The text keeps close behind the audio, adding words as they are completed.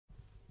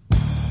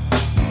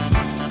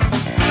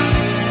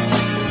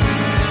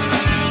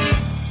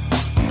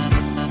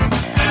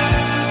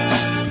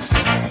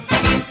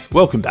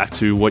Welcome back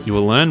to What You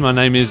Will Learn. My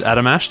name is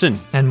Adam Ashton.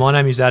 And my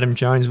name is Adam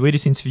Jones. We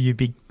just interview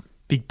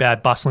big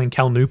bad, bustling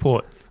Cal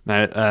Newport.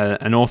 Mate,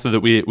 an author that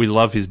we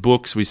love his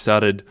books. We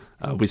started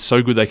with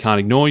So Good They Can't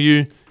Ignore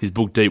You, his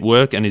book Deep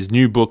Work, and his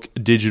new book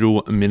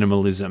Digital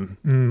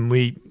Minimalism.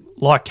 We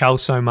like Cal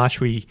so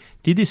much, we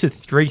did this at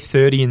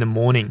 3:30 in the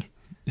morning.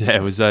 Yeah,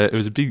 it was a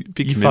big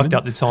You commitment. fucked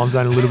up the time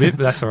zone a little bit,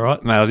 but that's all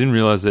right. Mate, I didn't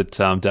realise that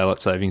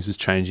daylight savings was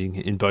changing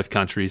in both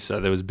countries, so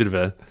there was a bit of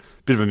a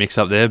mix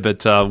up there,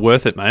 but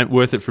worth it, mate.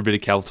 Worth it for a bit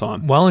of Cal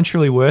time. Well and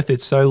truly worth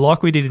it. So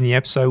like we did in the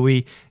episode,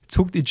 we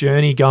took the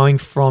journey going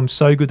from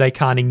So Good They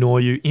Can't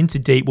Ignore You into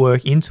Deep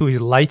Work, into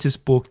his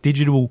latest book,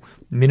 Digital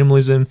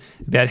Minimalism,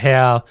 about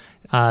how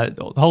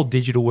the whole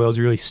digital world's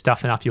really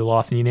stuffing up your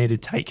life and you need to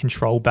take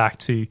control back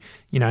to,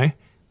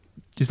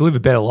 just live a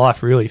better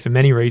life, really, for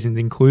many reasons,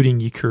 including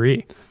your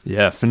career.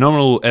 Yeah,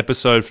 phenomenal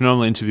episode,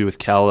 phenomenal interview with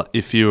Cal.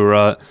 If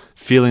you're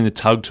feeling the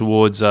tug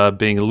towards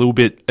being a little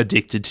bit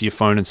addicted to your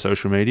phone and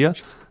social media,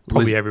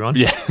 Probably everyone.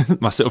 Yeah,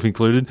 myself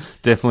included,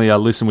 definitely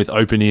listen with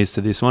open ears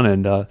to this one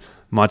and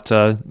might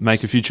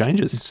make a few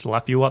changes.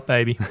 Slap you up,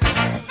 baby.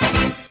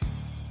 Can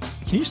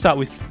you start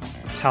with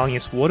telling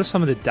us what are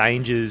some of the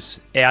dangers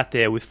out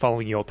there with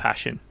following your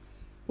passion?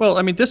 Well,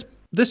 I mean,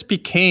 this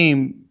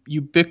became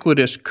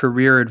ubiquitous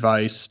career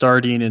advice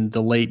starting in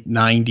the late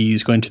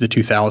 90s, going to the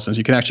 2000s.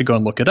 You can actually go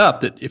and look it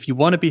up, that if you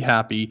want to be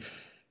happy,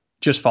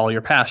 just follow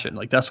your passion.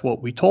 Like, that's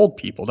what we told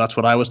people. That's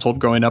what I was told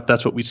growing up.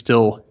 That's what we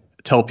still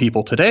tell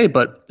people today.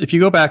 But if you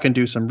go back and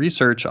do some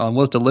research on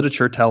what does the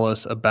literature tell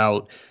us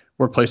about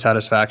workplace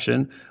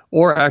satisfaction,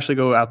 or actually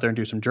go out there and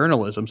do some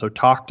journalism, so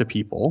talk to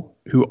people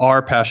who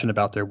are passionate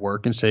about their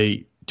work and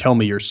say, tell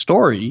me your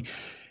story,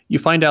 you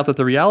find out that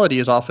the reality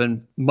is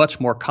often much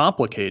more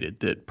complicated,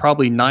 that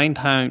probably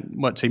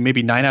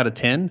maybe 9 out of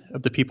 10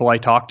 of the people I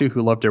talked to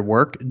who loved their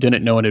work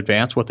didn't know in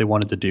advance what they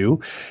wanted to do,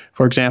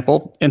 for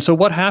example. And so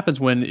what happens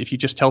if you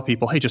just tell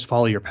people, hey, just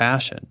follow your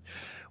passion?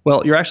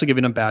 Well, you're actually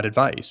giving them bad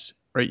advice,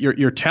 right?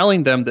 You're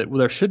telling them that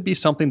there should be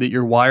something that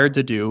you're wired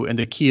to do, and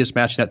the key is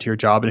matching that to your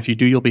job. And if you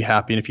do, you'll be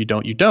happy. And if you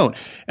don't, you don't.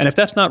 And if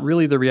that's not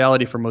really the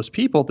reality for most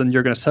people, then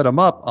you're going to set them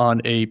up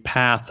on a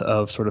path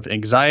of sort of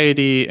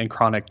anxiety and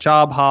chronic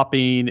job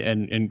hopping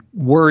and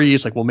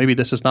worries like, well, maybe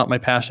this is not my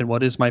passion.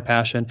 What is my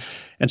passion?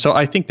 And so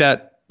I think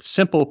that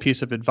simple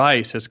piece of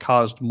advice has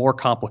caused more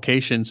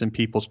complications in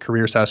people's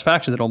career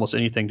satisfaction than almost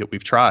anything that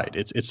we've tried.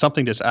 It's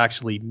something that's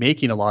actually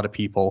making a lot of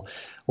people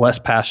less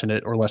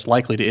passionate or less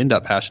likely to end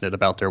up passionate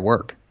about their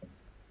work.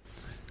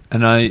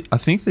 And I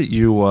think that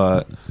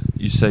you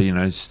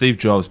say, Steve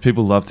Jobs,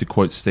 people love to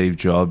quote Steve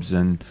Jobs,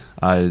 and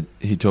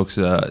he talks,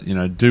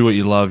 do what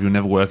you love, you'll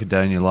never work a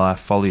day in your life,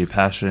 follow your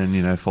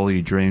passion, follow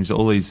your dreams,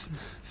 all these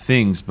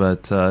things.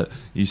 But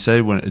you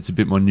say when it's a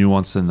bit more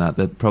nuanced than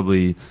that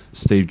probably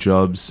Steve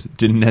Jobs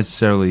didn't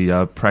necessarily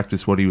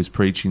practice what he was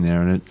preaching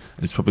there, and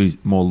it's probably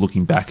more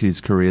looking back at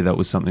his career that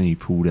was something he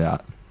pulled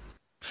out.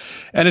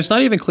 And it's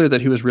not even clear that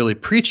he was really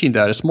preaching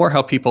that. It's more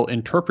how people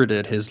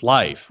interpreted his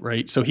life,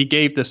 right? So he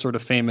gave this sort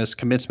of famous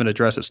commencement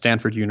address at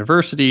Stanford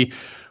University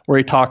where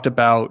he talked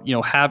about,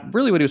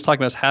 really what he was talking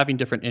about is having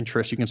different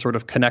interests. You can sort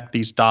of connect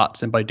these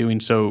dots and by doing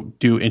so,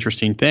 do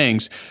interesting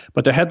things.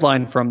 But the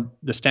headline from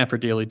the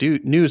Stanford Daily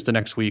News the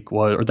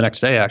next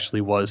day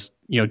actually was,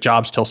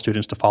 Jobs tell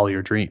students to follow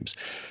your dreams.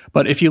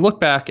 But if you look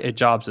back at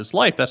Jobs'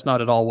 life, that's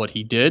not at all what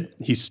he did.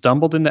 He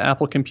stumbled into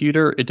Apple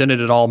Computer. It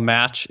didn't at all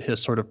match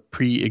his sort of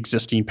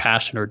pre-existing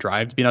passion or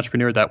drive to be an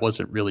entrepreneur. That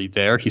wasn't really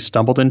there. He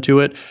stumbled into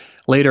it.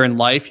 Later in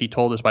life, he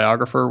told his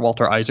biographer,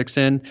 Walter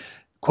Isaacson,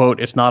 quote,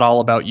 "It's not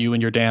all about you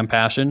and your damn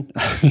passion."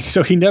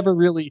 So he never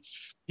really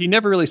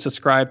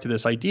subscribed to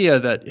this idea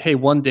that, hey,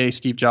 one day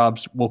Steve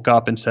Jobs woke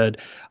up and said,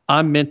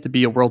 I'm meant to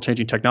be a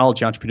world-changing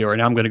technology entrepreneur,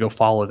 and I'm going to go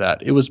follow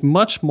that. It was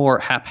much more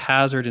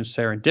haphazard and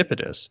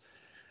serendipitous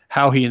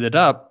how he ended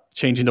up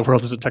changing the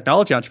world as a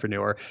technology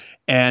entrepreneur.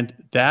 And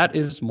that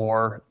is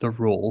more the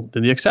rule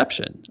than the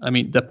exception. I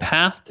mean, the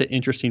path to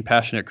interesting,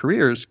 passionate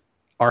careers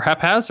are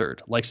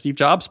haphazard, like Steve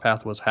Jobs'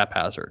 path was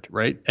haphazard,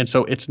 right? And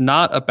so it's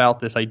not about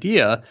this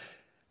idea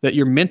that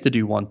you're meant to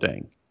do one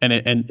thing.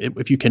 And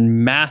if you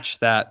can match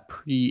that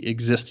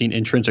pre-existing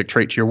intrinsic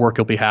trait to your work,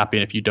 you'll be happy.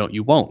 And if you don't,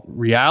 you won't.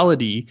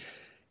 Reality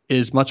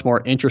is much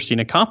more interesting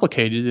and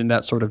complicated in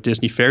that sort of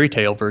Disney fairy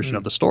tale version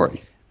of the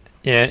story.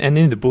 Yeah, and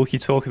in the book you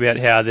talk about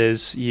how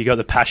you got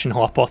the passion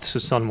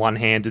hypothesis on one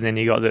hand, and then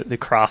you got the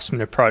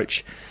craftsman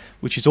approach,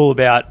 which is all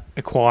about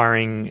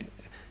acquiring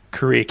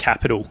career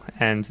capital.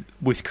 And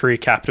with career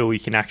capital, you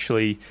can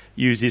actually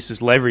use this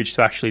as leverage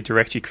to actually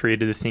direct your career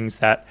to the things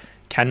that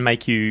can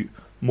make you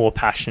more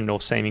passionate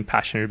or seeming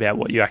passionate about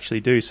what you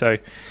actually do. So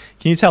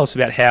can you tell us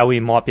about how we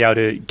might be able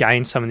to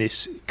gain some of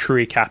this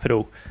career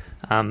capital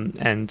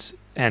and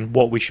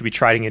what we should be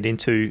trading it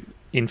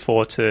in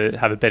for to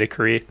have a better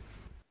career?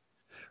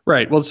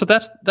 Right. Well, so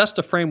that's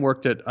the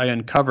framework that I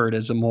uncovered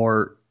as a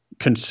more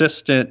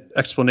consistent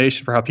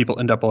explanation for how people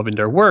end up loving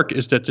their work,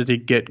 is that they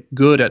get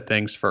good at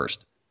things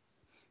first.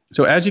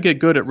 So as you get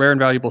good at rare and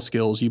valuable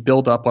skills, you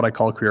build up what I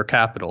call career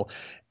capital.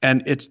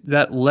 And it's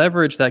that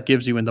leverage that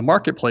gives you in the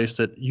marketplace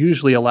that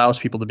usually allows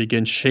people to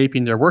begin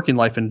shaping their working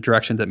life in a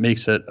direction that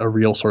makes it a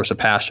real source of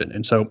passion.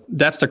 And so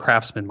that's the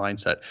craftsman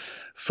mindset.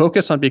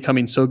 Focus on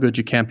becoming so good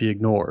you can't be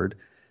ignored.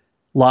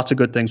 Lots of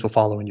good things will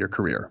follow in your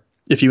career.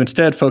 If you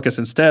instead focus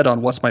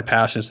on what's my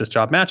passion, is this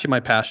job matching my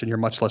passion, you're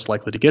much less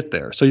likely to get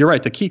there. So you're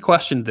right. The key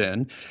question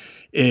then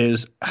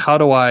is, how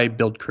do I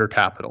build career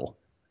capital?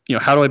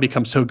 How do I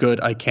become so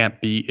good I can't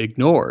be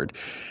ignored?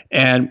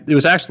 And it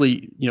was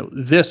actually,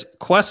 this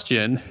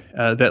question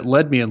that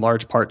led me in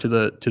large part to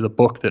the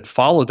book that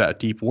followed that,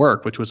 Deep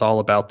Work, which was all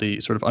about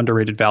the sort of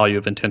underrated value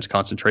of intense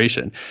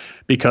concentration.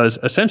 Because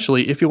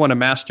essentially, if you want to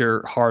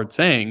master hard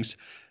things,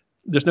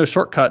 there's no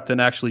shortcut than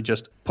actually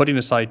just putting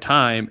aside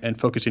time and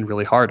focusing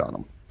really hard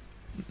on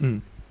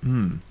them.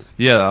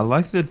 Yeah, I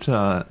like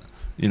that.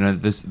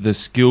 The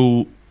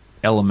skill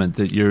element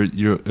that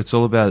you're. It's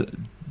all about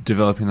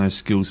developing those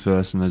skills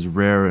first and those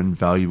rare and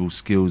valuable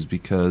skills,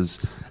 because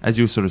as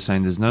you were sort of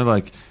saying, there's no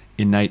like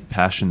innate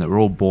passion that we're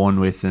all born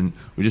with, and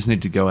we just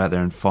need to go out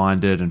there and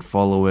find it and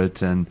follow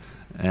it, and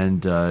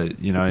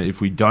if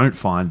we don't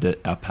find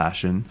it, our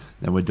passion,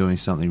 then we're doing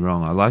something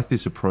wrong. I like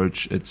this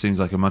approach. It seems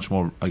like a much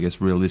more, I guess,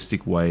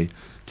 realistic way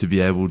to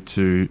be able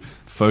to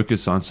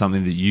focus on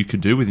something that you could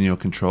do within your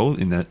control,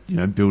 in that,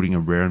 building a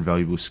rare and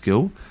valuable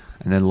skill.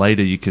 And then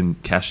later you can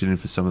cash it in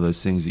for some of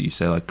those things that you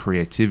say, like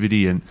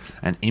creativity and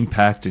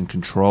impact and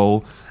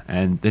control.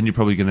 And then you're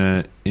probably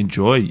going to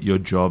enjoy your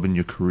job and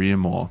your career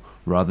more,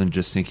 rather than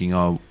just thinking,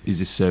 oh, is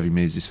this serving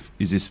me? Is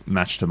this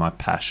matched to my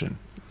passion?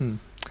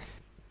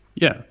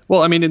 Yeah.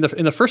 Well, I mean, in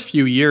the first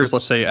few years,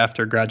 let's say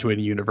after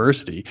graduating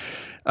university,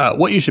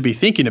 what you should be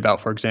thinking about,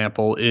 for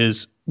example,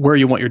 is where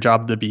you want your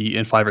job to be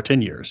in 5 or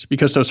 10 years.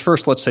 Because those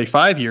first, let's say,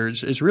 5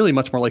 years is really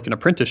much more like an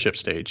apprenticeship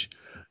stage.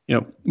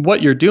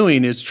 What you're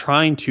doing is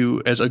trying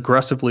to, as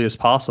aggressively as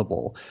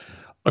possible,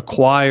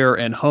 acquire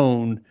and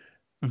hone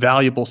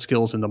valuable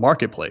skills in the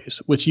marketplace,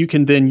 which you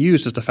can then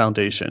use as the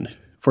foundation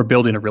for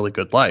building a really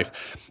good life.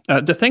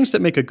 The things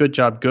that make a good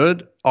job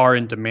good are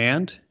in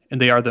demand,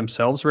 and they are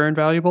themselves rare and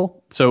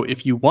valuable. So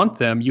if you want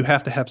them, you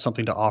have to have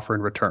something to offer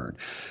in return,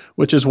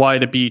 which is why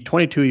to be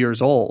 22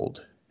 years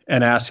old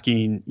and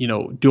asking,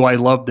 do I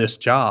love this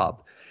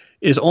job,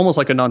 is almost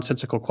like a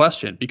nonsensical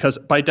question, because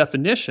by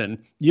definition,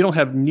 you don't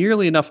have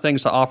nearly enough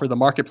things to offer the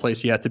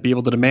marketplace yet to be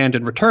able to demand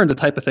in return the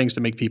type of things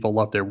to make people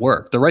love their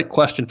work. The right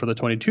question for the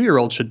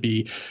 22-year-old should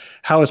be,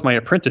 how is my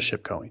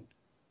apprenticeship going?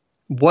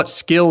 What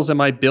skills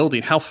am I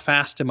building? How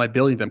fast am I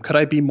building them? Could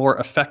I be more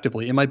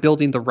effectively? Am I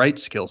building the right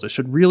skills? It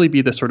should really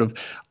be the sort of,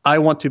 I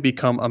want to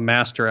become a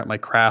master at my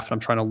craft. I'm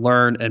trying to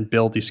learn and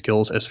build these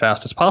skills as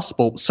fast as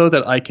possible so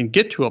that I can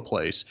get to a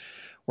place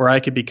where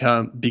I could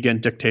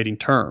begin dictating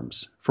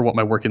terms for what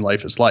my working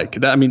life is like.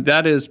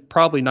 That is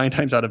probably 9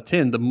 times out of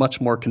 10 the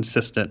much more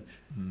consistent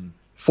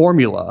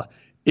formula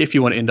if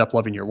you want to end up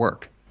loving your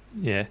work.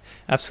 Yeah,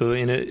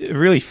 absolutely. And it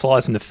really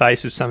flies in the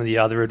face of some of the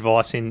other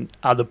advice in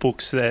other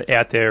books that are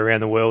out there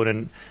around the world,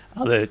 and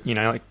other,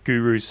 like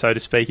gurus, so to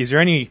speak. Is there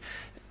any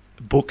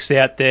books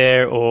out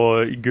there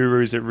or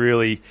gurus that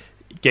really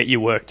get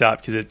you worked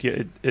up, because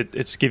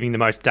it's giving the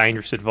most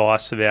dangerous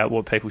advice about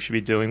what people should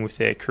be doing with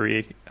their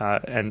career,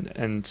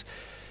 and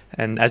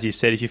as you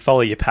said, if you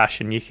follow your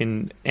passion, you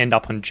can end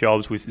up on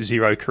jobs with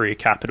zero career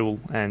capital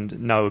and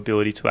no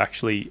ability to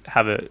actually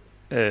have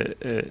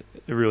a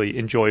really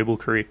enjoyable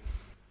career.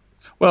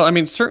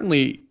 Well,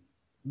 certainly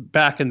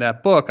back in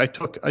that book, I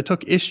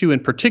took issue in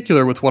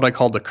particular with what I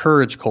call the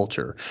courage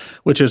culture,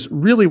 which is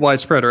really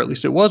widespread, or at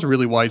least it was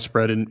really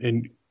widespread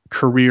in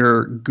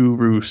career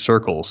guru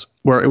circles,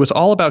 where it was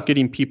all about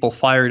getting people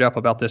fired up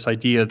about this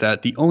idea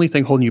that the only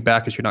thing holding you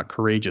back is you're not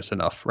courageous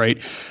enough,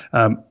 right?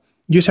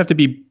 You just have to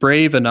be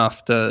brave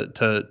enough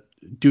to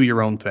do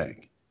your own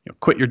thing,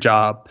 quit your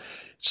job,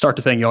 start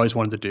the thing you always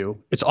wanted to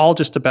do. It's all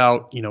just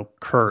about,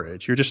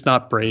 courage. You're just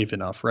not brave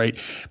enough, right?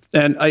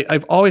 And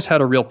I've always had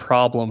a real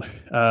problem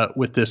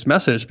with this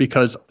message,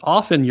 because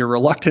often your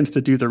reluctance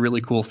to do the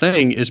really cool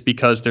thing is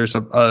because there's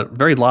a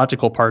very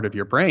logical part of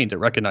your brain that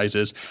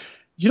recognizes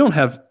you don't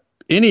have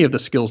any of the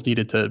skills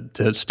needed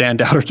to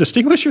stand out or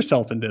distinguish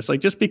yourself in this. Like,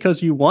 just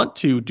because you want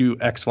to do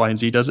X, Y, and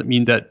Z doesn't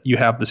mean that you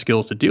have the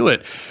skills to do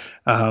it.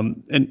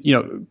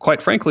 And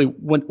quite frankly,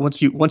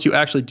 once you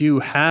actually do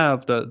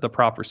have the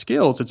proper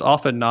skills, it's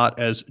often not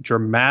as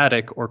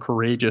dramatic or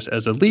courageous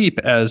as a leap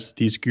as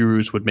these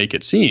gurus would make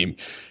it seem.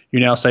 You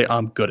now say,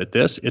 I'm good at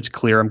this. It's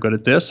clear I'm good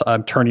at this.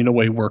 I'm turning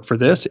away work for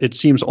this. It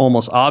seems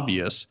almost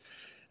obvious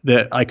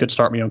that I could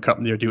start my own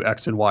company or do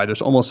X and Y.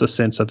 There's almost a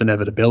sense of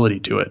inevitability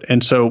to it.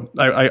 And so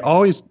I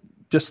always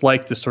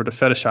dislike this sort of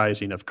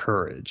fetishizing of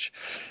courage,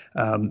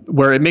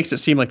 where it makes it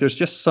seem like there's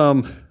just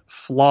some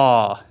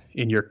flaw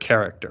in your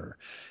character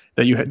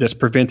that's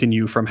preventing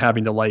you from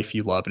having the life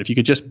you love. And if you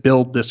could just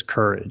build this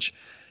courage,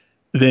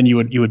 then you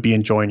would be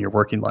enjoying your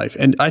working life.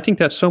 And I think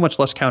that's so much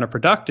less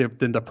counterproductive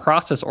than the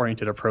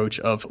process-oriented approach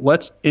of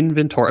let's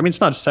inventory. I mean, it's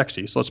not as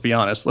sexy, so let's be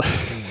honest.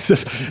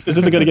 this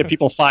isn't going to get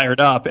people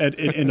fired up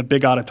in a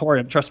big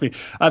auditorium. Trust me,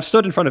 I've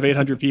stood in front of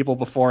 800 people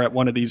before at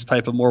one of these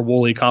type of more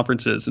woolly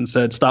conferences and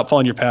said, stop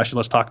following your passion,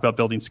 let's talk about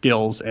building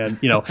skills. And,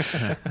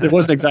 it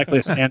wasn't exactly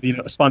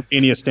a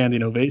spontaneous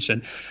standing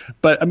ovation.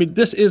 But I mean,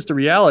 this is the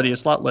reality.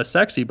 It's a lot less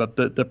sexy, but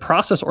the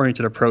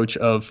process-oriented approach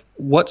of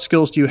what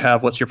skills do you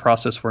have? What's your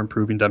process for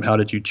improving them? How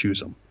did you choose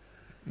them?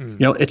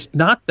 It's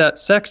not that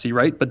sexy,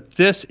 right? But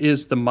this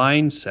is the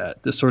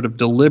mindset, this sort of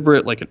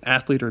deliberate, like an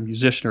athlete or a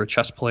musician or a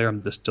chess player,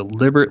 I'm this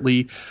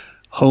deliberately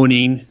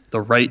honing the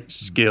right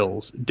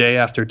skills day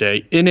after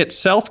day. In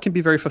itself can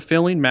be very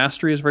fulfilling.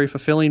 Mastery is very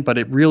fulfilling, but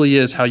it really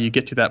is how you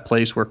get to that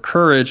place where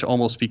courage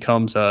almost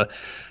becomes a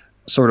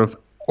sort of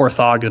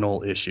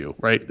orthogonal issue,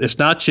 right? It's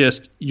not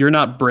just you're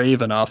not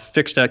brave enough,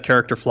 fix that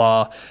character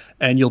flaw,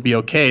 and you'll be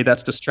okay.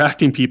 That's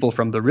distracting people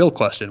from the real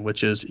question,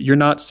 which is you're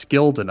not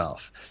skilled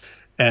enough.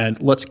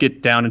 And let's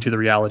get down into the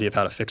reality of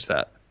how to fix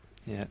that.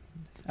 Yeah.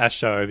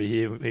 Ashto over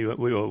here,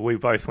 we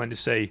both went to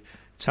see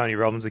Tony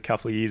Robbins a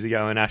couple of years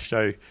ago, and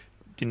Ashto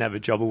didn't have a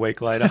job a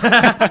week later.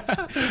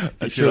 I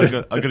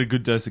got a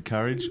good dose of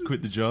courage,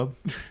 quit the job,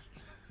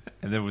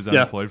 and then was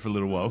unemployed for a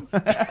little while.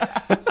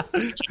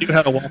 You knew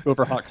how to walk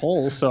over hot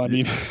coals, so I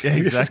mean, yeah,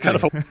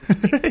 exactly.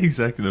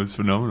 Exactly, that was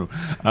phenomenal.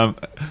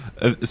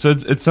 So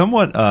it's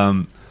somewhat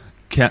not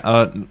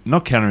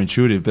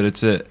counterintuitive, but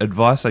it's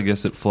advice, I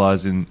guess, that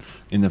flies in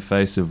the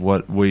face of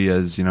what we,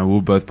 as we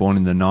were both born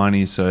in the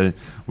 90s, so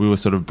we were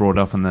sort of brought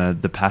up on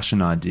the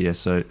passion idea.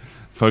 So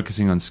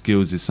focusing on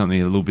skills is something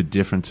a little bit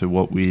different to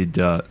what we'd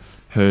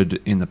heard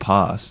in the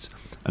past.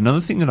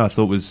 Another thing that I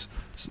thought was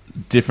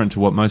different to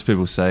what most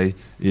people say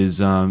is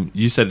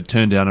you said it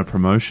turned down a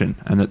promotion,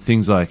 and that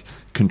things like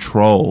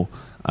control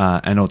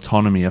and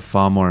autonomy are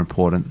far more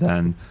important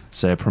than,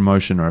 say, a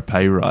promotion or a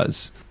pay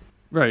rise.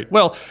 Right.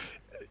 Well,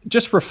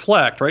 just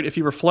reflect, right? If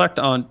you reflect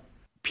on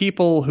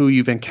people who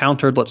you've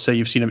encountered, let's say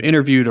you've seen them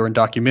interviewed or in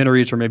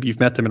documentaries, or maybe you've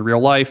met them in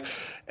real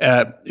life,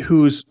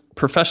 whose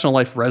professional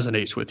life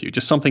resonates with you,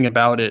 just something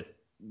about it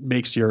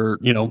makes your,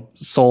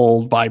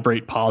 soul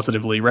vibrate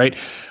positively, right?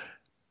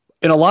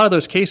 In a lot of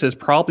those cases,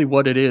 probably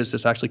what it is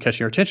that's actually catching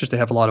your attention is they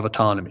have a lot of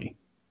autonomy.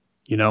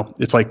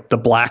 It's like the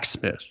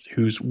blacksmith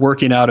who's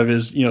working out of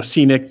his,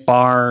 scenic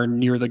barn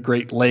near the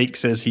Great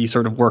Lakes as he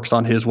sort of works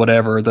on his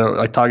whatever.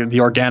 The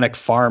organic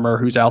farmer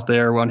who's out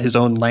there on his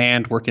own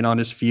land working on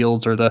his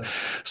fields, or the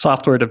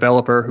software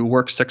developer who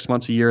works 6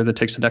 months a year that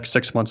takes the next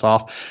 6 months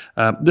off.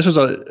 This was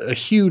a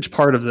huge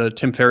part of the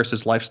Tim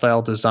Ferriss's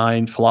lifestyle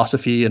design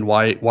philosophy, and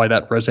why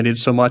that resonated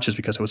so much is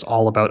because it was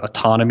all about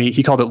autonomy.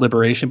 He called it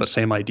liberation, but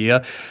same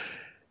idea.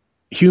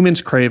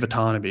 Humans crave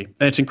autonomy,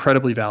 and it's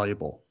incredibly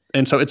valuable.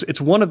 And so it's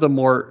one of the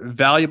more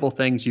valuable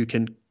things you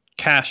can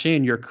cash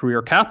in your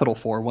career capital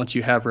for once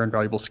you have very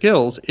valuable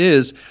skills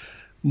is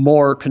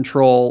more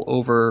control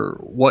over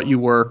what you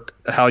work,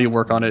 how you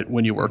work on it,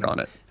 when you work on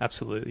it.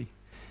 Absolutely.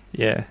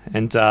 Yeah.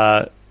 And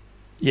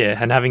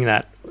and having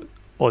that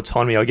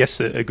autonomy, I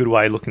guess a good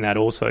way of looking at it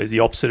also is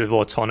the opposite of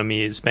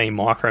autonomy is being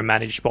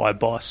micromanaged by a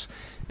boss.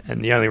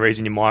 And the only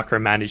reason you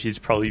micromanage is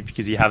probably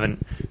because you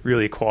haven't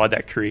really acquired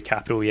that career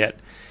capital yet.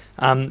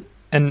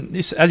 And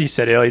this, as you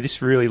said earlier,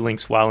 this really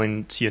links well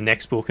into your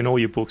next book, and all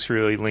your books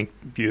really link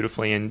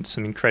beautifully and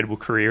some incredible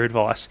career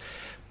advice.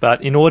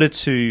 But in order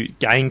to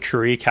gain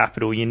career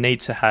capital, you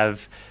need to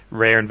have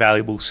rare and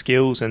valuable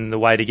skills, and the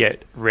way to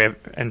get rare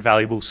and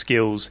valuable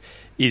skills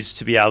is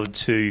to be able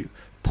to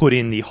put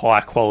in the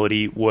high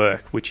quality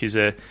work, which is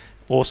a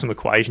awesome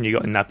equation you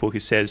got in that book.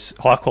 It says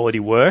high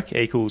quality work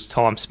equals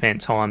time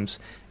spent times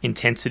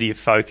intensity of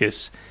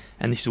focus,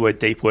 and this is where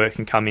deep work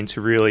can come in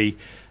to really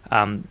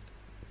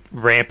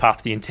ramp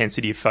up the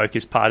intensity of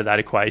focus part of that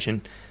equation.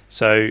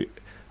 So I'd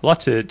like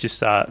to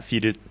just for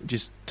you to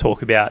just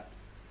talk about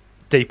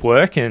deep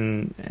work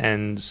and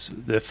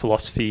the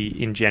philosophy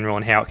in general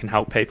and how it can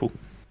help people.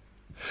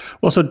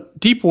 Well, so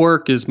deep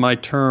work is my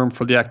term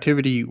for the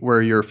activity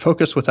where you're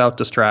focused without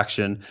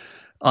distraction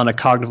on a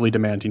cognitively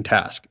demanding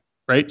task,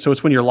 right? So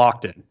it's when you're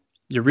locked in.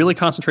 You're really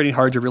concentrating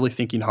hard, you're really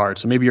thinking hard.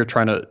 So maybe you're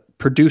trying to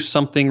produce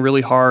something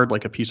really hard,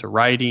 like a piece of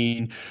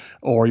writing,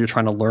 or you're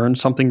trying to learn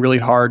something really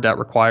hard that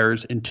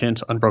requires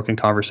intense, unbroken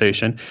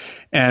conversation.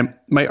 And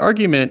my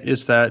argument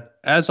is that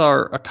as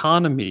our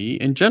economy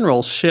in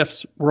general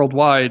shifts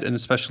worldwide, and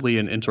especially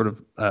in sort of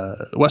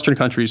Western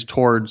countries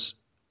towards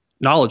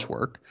knowledge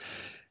work,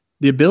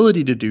 the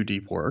ability to do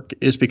deep work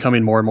is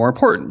becoming more and more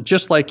important.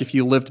 Just like if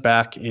you lived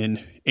back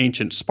in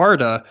ancient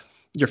Sparta,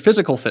 your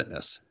physical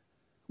fitness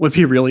would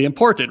be really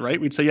important,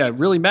 right? We'd say, yeah, it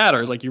really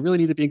matters. Like, you really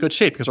need to be in good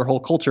shape because our whole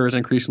culture is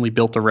increasingly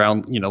built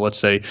around, let's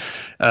say,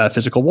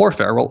 physical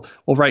warfare. Well,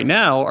 right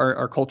now,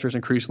 our culture is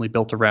increasingly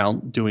built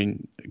around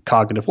doing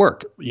cognitive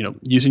work,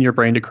 using your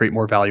brain to create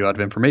more value out of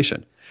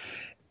information.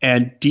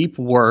 And deep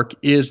work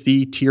is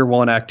the tier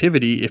one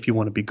activity if you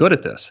want to be good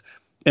at this.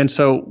 And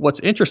so what's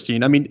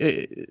interesting, I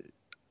mean,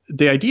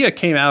 the idea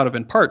came out of,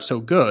 in part, so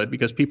good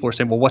because people were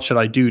saying, well, what should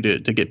I do to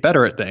get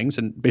better at things?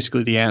 And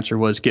basically the answer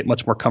was get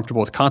much more comfortable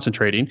with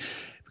concentrating,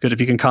 because if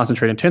you can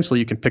concentrate intensely,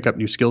 you can pick up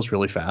new skills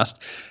really fast.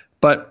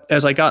 But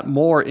as I got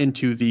more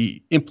into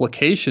the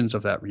implications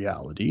of that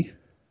reality,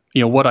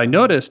 what I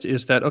noticed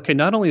is that, okay,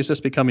 not only is this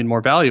becoming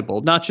more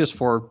valuable, not just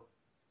for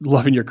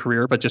loving your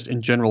career, but just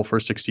in general for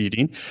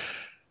succeeding,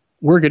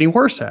 we're getting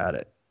worse at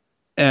it.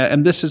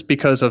 And this is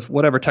because of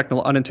whatever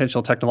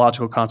unintentional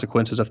technological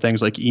consequences of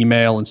things like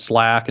email and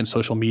Slack and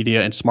social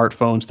media and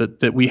smartphones,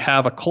 that we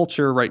have a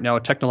culture right now,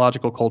 a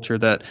technological culture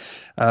that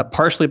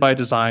partially by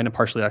design and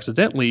partially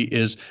accidentally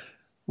is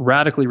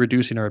radically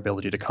reducing our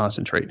ability to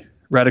concentrate,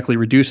 radically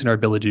reducing our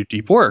ability to do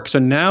deep work. So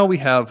now we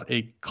have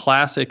a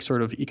classic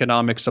sort of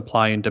economic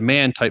supply and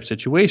demand type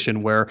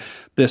situation where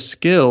this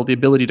skill, the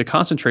ability to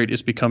concentrate,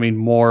 is becoming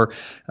more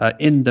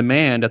in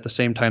demand at the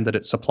same time that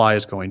its supply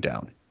is going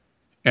down.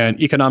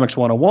 And Economics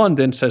 101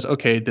 then says,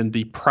 okay, then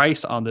the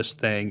price on this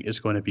thing is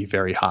going to be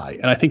very high.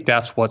 And I think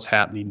that's what's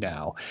happening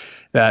now.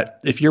 That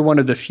if you're one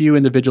of the few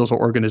individuals or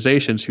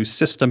organizations who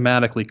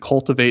systematically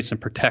cultivates and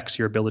protects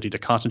your ability to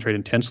concentrate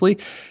intensely,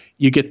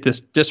 you get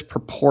this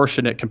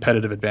disproportionate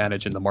competitive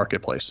advantage in the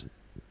marketplace.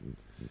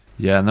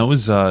 Yeah, and that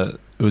was it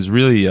was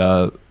really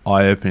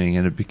eye-opening,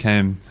 and it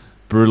became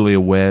brutally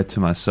aware to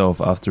myself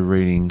after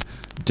reading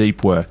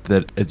Deep Work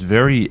that it's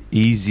very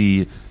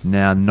easy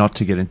now not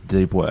to get into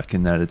deep work,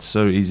 in that it's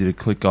so easy to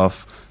click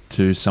off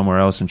to somewhere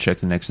else and check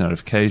the next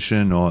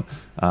notification, or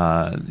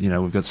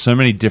we've got so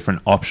many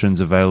different options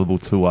available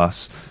to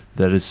us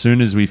that as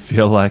soon as we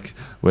feel like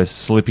we're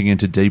slipping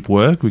into deep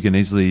work, we can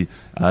easily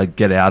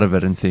get out of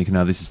it and think,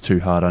 no, this is too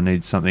hard. I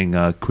need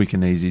something quick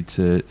and easy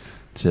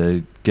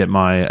to get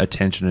my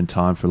attention and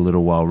time for a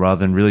little while, rather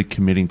than really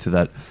committing to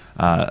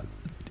that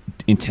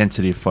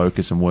intensity of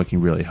focus and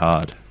working really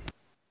hard.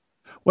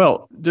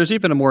 Well, there's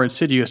even a more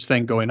insidious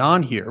thing going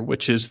on here,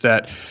 which is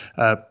that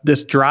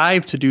this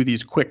drive to do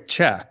these quick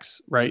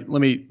checks, right? Let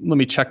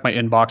me check my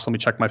inbox, let me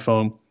check my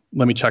phone,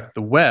 let me check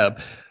the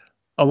web.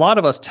 A lot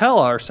of us tell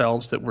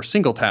ourselves that we're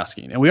single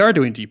tasking, and we are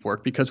doing deep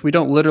work because we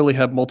don't literally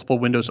have multiple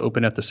windows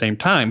open at the same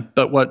time.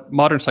 But what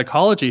modern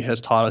psychology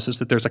has taught us is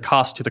that there's a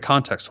cost to the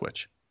context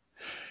switch.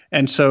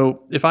 And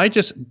so if I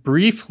just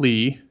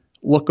briefly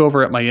look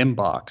over at my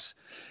inbox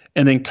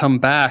and then come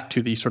back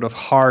to the sort of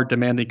hard,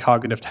 demanding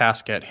cognitive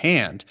task at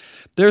hand,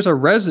 there's a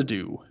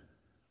residue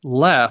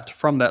left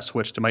from that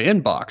switch to my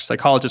inbox.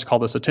 Psychologists call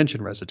this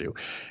attention residue.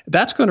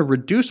 That's going to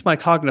reduce my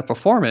cognitive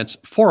performance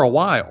for a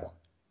while.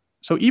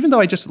 So even though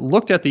I just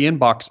looked at the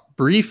inbox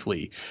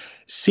briefly,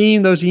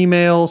 seeing those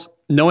emails,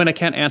 knowing I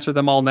can't answer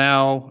them all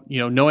now,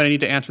 knowing I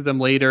need to answer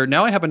them later,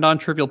 now I have a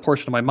non-trivial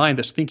portion of my mind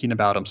that's thinking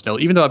about them still.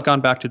 Even though I've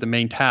gone back to the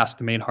main task,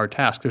 the main hard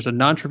task, there's a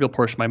non-trivial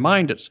portion of my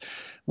mind that's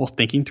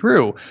thinking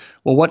through,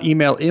 what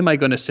email am I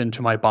going to send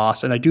to my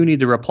boss? And I do need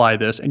to reply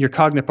this. And your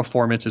cognitive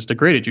performance is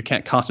degraded. You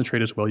can't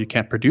concentrate as well. You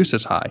can't produce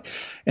as high.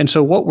 And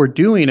so what we're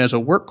doing as a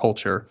work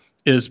culture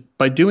is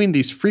by doing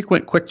these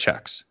frequent quick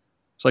checks.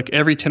 It's like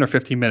every 10 or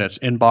 15 minutes,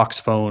 inbox,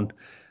 phone,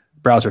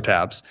 browser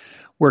tabs.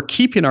 We're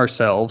keeping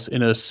ourselves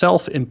in a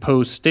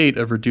self-imposed state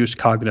of reduced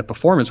cognitive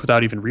performance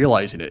without even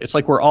realizing it. It's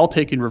like we're all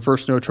taking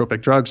reverse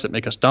neurotropic drugs that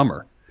make us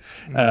dumber.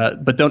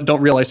 But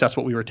don't realize that's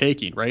what we were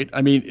taking, right?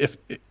 I mean,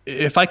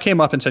 if I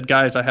came up and said,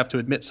 guys, I have to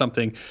admit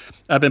something,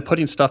 I've been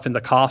putting stuff in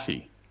the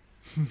coffee,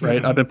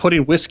 right? I've been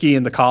putting whiskey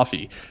in the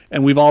coffee,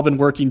 and we've all been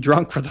working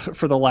drunk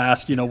for the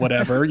last,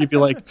 whatever. You'd be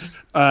like,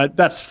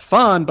 that's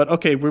fun, but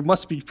okay, we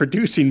must be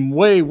producing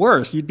way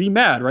worse. You'd be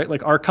mad, right?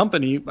 Like our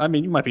company, I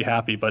mean, you might be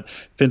happy, but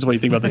depends what you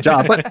think about the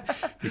job. But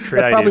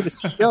probably the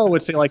CEO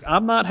would say, like,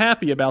 I'm not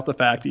happy about the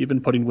fact that you've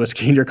been putting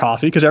whiskey in your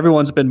coffee because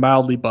everyone's been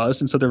mildly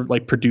buzzed, and so they're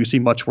like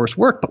producing much worse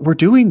work. But we're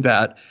doing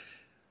that,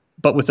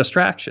 but with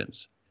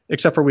distractions.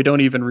 Except for we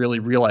don't even really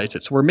realize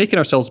it. So we're making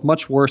ourselves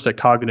much worse at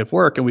cognitive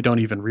work, and we don't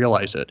even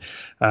realize it.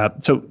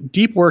 So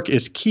deep work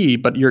is key,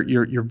 but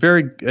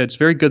it's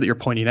very good that you're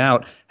pointing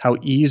out how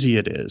easy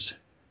it is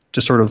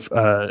to sort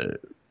of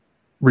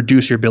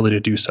reduce your ability to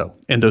do so.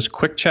 And those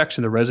quick checks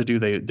and the residue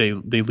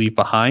they leave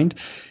behind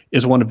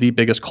is one of the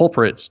biggest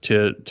culprits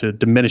to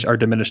diminish our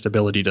diminished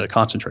ability to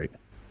concentrate.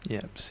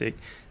 Yeah, sick.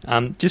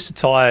 Just to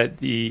tie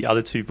the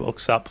other two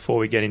books up before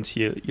we get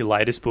into your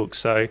latest book.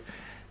 So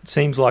it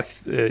seems like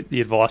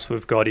the advice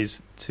we've got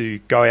is to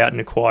go out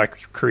and acquire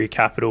career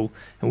capital.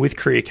 And with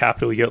career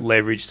capital, you got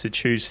leverage to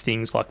choose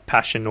things like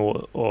passion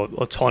or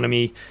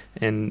autonomy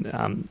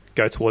and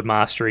go toward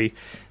mastery.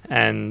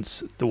 And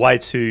the way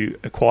to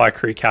acquire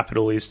career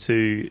capital is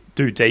to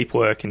do deep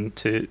work and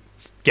to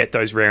get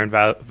those rare and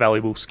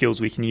valuable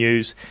skills we can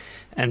use.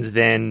 And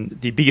then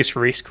the biggest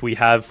risk we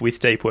have with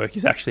deep work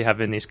is actually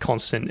having this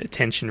constant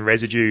attention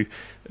residue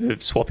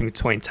of swapping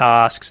between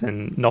tasks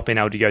and not being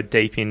able to go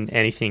deep in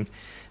anything.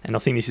 And I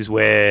think this is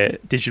where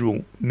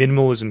digital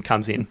minimalism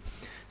comes in.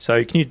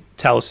 So can you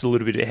tell us a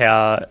little bit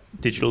how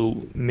digital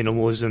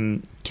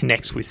minimalism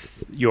connects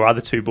with your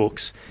other two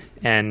books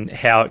and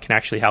how it can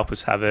actually help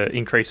us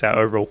increase our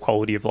overall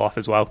quality of life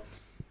as well?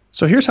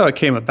 So here's how it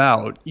came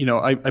about.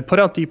 I put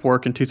out Deep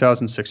Work in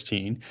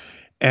 2016.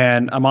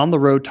 And I'm on the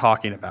road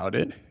talking about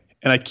it.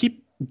 And I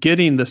keep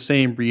getting the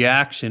same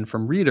reaction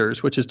from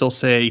readers, which is they'll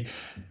say,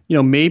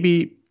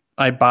 maybe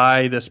I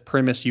buy this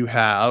premise you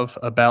have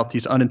about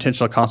these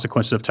unintentional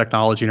consequences of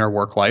technology in our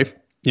work life,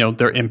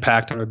 their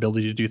impact on our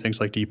ability to do things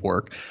like deep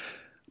work.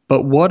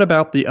 But what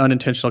about the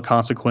unintentional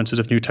consequences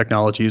of new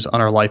technologies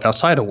on our life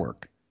outside of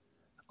work,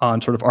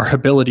 on sort of our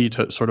ability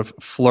to sort of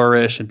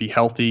flourish and be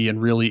healthy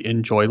and really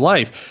enjoy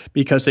life?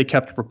 Because they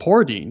kept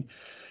reporting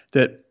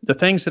that the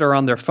things that are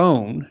on their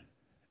phone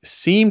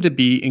seem to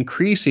be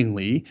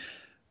increasingly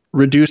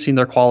reducing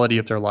their quality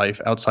of their life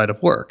outside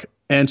of work.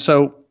 And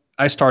so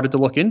I started to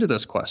look into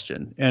this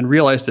question and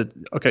realized that,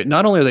 okay,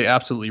 not only are they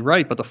absolutely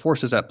right, but the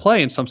forces at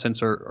play in some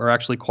sense are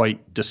actually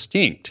quite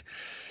distinct.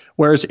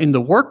 Whereas in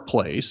the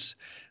workplace,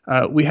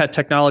 we had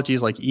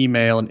technologies like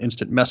email and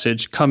instant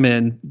message come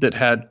in that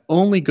had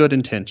only good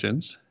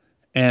intentions,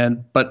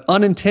 but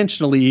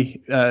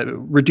unintentionally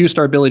reduced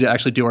our ability to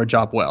actually do our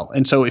job well.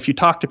 And so if you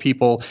talk to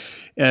people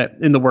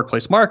in the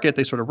workplace market,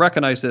 they sort of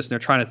recognize this and they're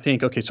trying to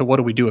think, okay, so what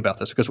do we do about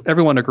this? Because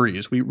everyone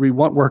agrees. We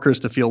want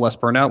workers to feel less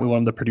burnout. We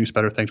want them to produce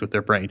better things with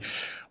their brain.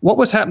 What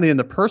was happening in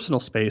the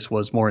personal space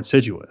was more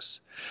insidious.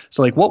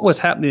 So like what was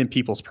happening in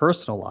people's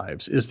personal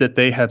lives is that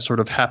they had sort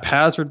of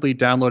haphazardly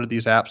downloaded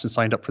these apps and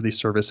signed up for these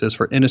services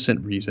for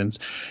innocent reasons.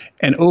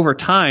 And over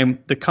time,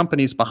 the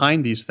companies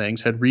behind these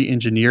things had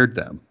re-engineered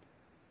them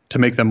to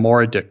make them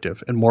more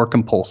addictive and more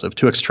compulsive,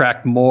 to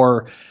extract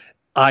more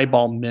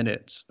eyeball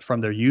minutes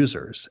from their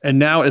users. And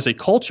now as a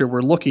culture,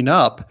 we're looking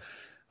up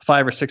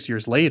 5 or 6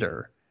 years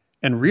later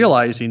and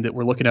realizing that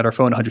we're looking at our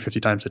phone 150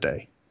 times a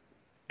day,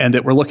 and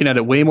that we're looking at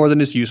it way more than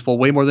is useful,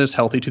 way more than is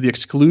healthy, to the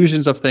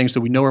exclusions of things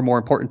that we know are more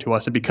important to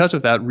us. And because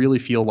of that, really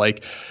feel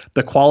like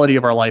the quality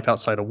of our life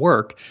outside of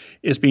work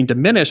is being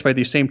diminished by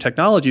these same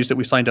technologies that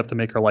we signed up to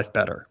make our life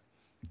better.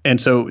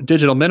 And so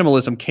digital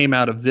minimalism came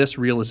out of this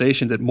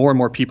realization that more and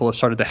more people have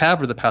started to have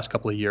over the past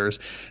couple of years,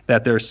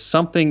 that there's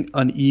something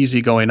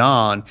uneasy going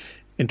on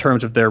in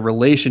terms of their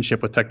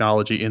relationship with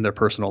technology in their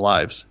personal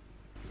lives.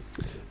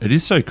 It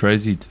is so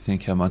crazy to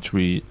think how much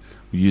we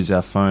use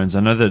our phones. I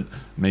know that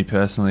me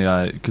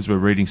personally, because we're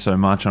reading so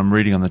much, I'm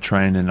reading on the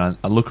train, and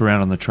I look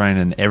around on the train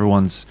and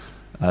everyone's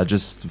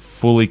just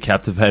fully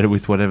captivated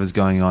with whatever's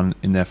going on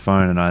in their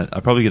phone. And I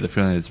probably get the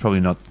feeling that it's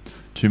probably not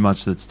too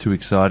much that's too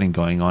exciting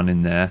going on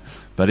in there.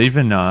 But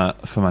even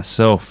for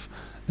myself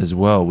as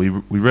well, we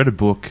read a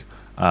book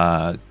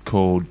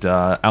called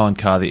Alan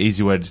Carr, The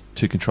Easy Way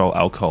to Control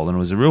Alcohol, and it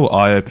was a real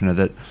eye-opener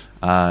that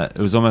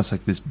it was almost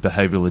like this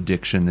behavioral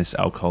addiction, this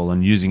alcohol,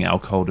 and using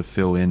alcohol to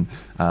fill in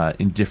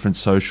different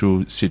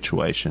social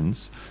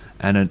situations.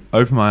 And it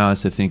opened my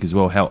eyes to think as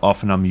well how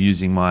often I'm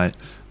using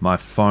my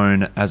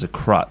phone as a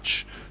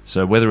crutch.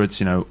 So whether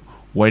it's,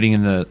 waiting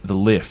in the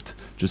lift,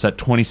 just that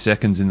 20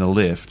 seconds in the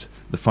lift,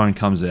 the phone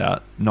comes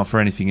out, not for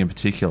anything in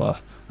particular.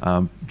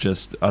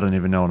 Just, I don't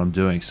even know what I'm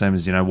doing. Same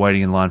as,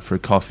 waiting in line for a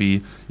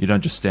coffee. You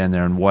don't just stand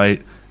there and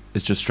wait.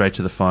 It's just straight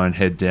to the phone,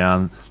 head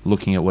down,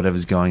 looking at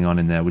whatever's going on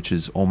in there, which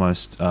is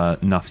almost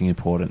nothing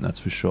important, that's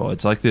for sure.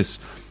 It's like this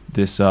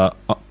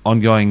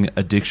ongoing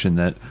addiction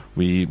that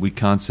we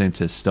can't seem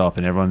to stop,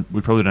 and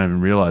we probably don't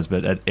even realize,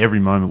 but at every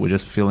moment we're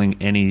just filling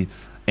any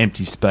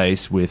empty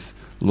space with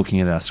looking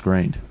at our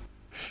screen.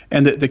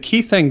 And the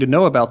key thing to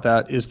know about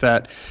that is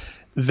that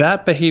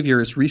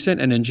behavior is recent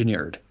and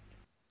engineered.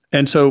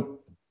 And so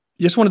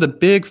just one of the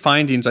big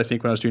findings, I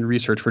think, when I was doing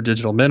research for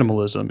digital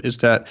minimalism is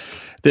that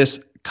this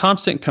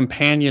constant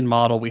companion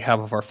model we have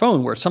of our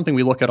phone, where it's something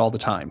we look at all the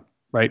time,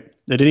 right?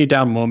 At any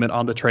down moment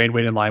on the train,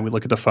 waiting in line, we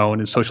look at the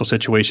phone. In social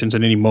situations,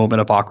 in any moment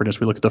of awkwardness,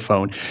 we look at the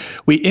phone.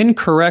 We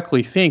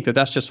incorrectly think that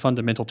that's just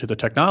fundamental to the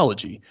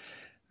technology.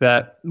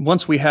 That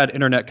once we had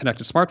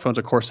internet-connected smartphones,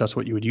 of course, that's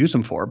what you would use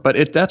them for.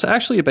 But that's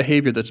actually a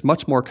behavior that's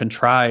much more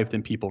contrived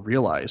than people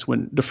realize.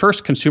 When the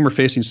first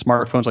consumer-facing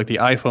smartphones like the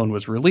iPhone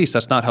was released,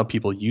 that's not how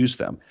people use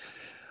them.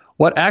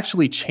 What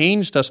actually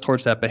changed us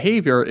towards that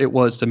behavior, it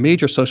was the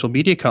major social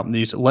media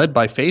companies led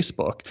by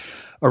Facebook.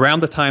 Around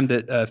the time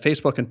that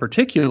Facebook in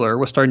particular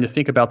was starting to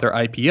think about their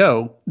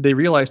IPO, they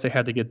realized they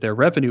had to get their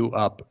revenue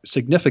up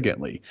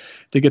significantly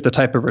to get the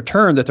type of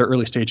return that their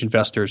early stage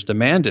investors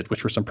demanded,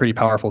 which were some pretty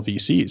powerful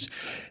VCs.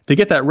 To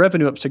get that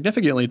revenue up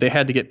significantly, they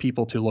had to get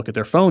people to look at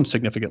their phones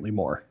significantly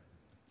more.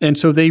 And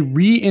so they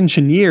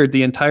re-engineered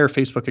the entire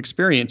Facebook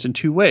experience in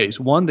two ways.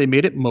 One, they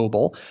made it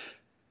mobile.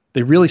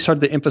 They really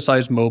started to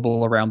emphasize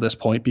mobile around this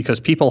point because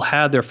people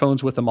had their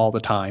phones with them all the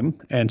time.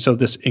 And so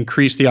this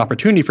increased the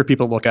opportunity for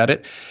people to look at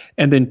it.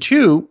 And then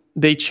two,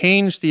 they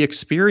changed the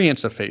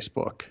experience of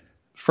Facebook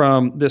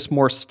from this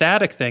more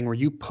static thing where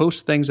you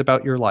post things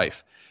about your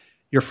life.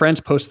 Your friends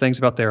post things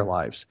about their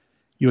lives.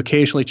 You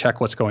occasionally check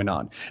what's going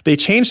on. They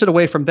changed it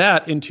away from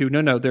that into,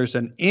 no, there's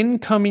an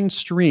incoming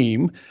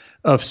stream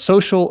of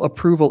social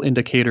approval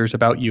indicators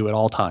about you at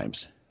all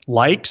times.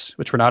 Likes,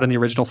 which were not in the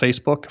original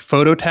Facebook,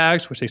 photo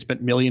tags, which they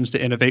spent millions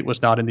to innovate, was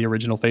not in the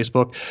original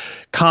Facebook,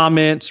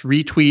 comments,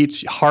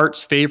 retweets,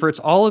 hearts, favorites,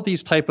 all of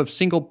these type of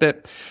single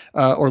bit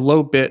or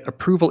low bit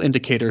approval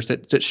indicators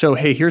that show,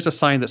 hey, here's a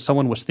sign that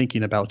someone was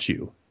thinking about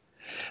you.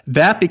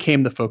 That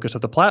became the focus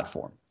of the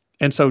platform.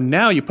 And so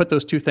now you put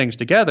those two things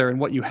together, and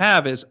what you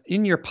have is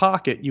in your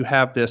pocket, you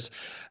have this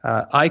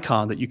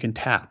icon that you can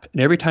tap.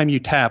 And every time you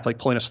tap, like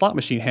pulling a slot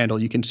machine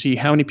handle, you can see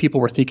how many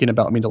people were thinking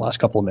about me in the last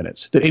couple of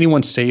minutes. Did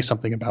anyone say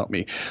something about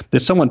me?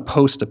 Did someone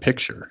post a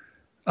picture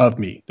of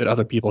me that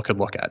other people could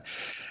look at?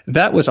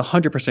 That was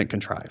 100%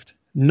 contrived.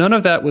 None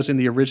of that was in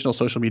the original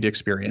social media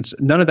experience.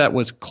 None of that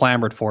was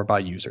clamored for by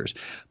users.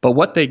 But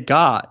what they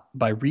got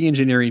by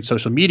re-engineering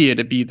social media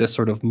to be this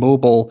sort of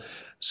mobile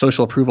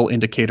social approval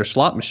indicator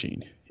slot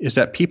machine is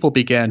that people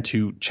began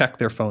to check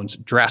their phones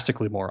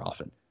drastically more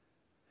often.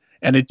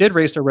 And it did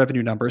raise their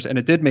revenue numbers, and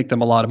it did make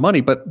them a lot of money.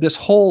 But this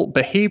whole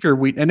behavior,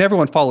 and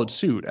everyone followed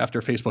suit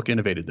after Facebook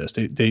innovated this.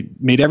 They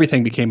made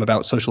everything became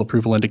about social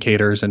approval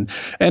indicators and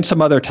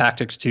some other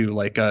tactics too,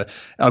 like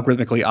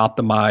algorithmically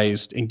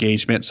optimized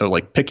engagement. So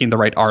like picking the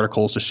right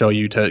articles to show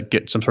you to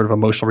get some sort of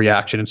emotional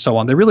reaction and so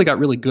on. They really got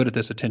really good at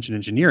this attention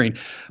engineering.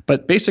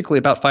 But basically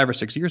about 5 or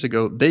 6 years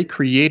ago, they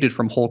created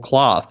from whole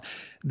cloth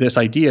this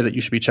idea that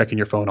you should be checking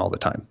your phone all the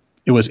time.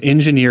 It was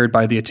engineered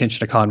by the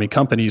attention economy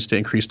companies to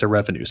increase their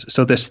revenues.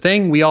 So this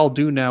thing we all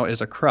do now as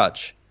a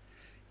crutch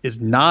is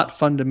not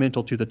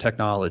fundamental to the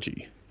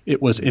technology. It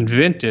was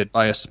invented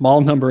by a small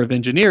number of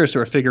engineers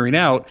who are figuring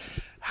out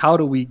how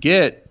do we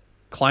get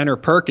Kleiner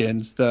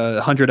Perkins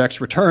the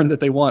 100x return that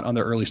they want on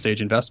their early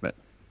stage investment.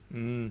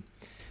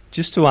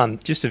 Just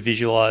to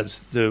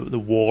visualize the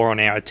war on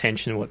our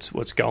attention,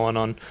 what's going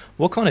on.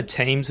 What kind of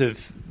teams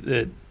of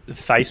the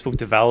Facebook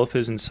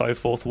developers and so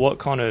forth? What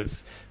kind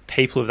of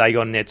people have they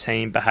got in their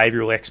team,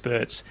 behavioral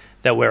experts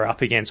that we're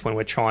up against when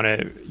we're trying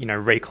to,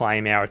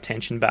 reclaim our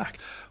attention back?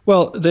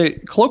 Well,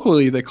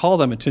 colloquially they call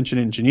them attention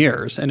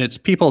engineers, and it's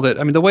people that,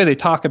 the way they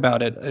talk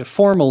about it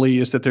formally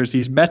is that there's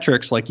these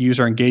metrics like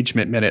user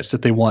engagement minutes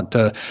that they want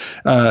to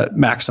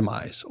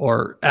maximize,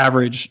 or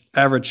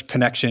average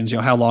connections,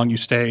 how long you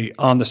stay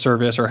on the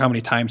service or how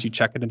many times you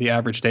check it in the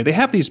average day. They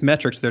have these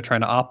metrics they're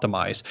trying to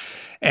optimize,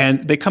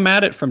 and they come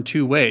at it from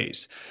two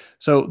ways.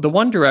 So the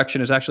one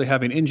direction is actually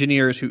having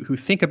engineers who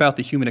think about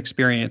the human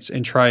experience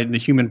and try the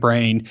human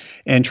brain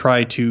and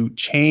try to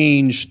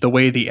change the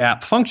way the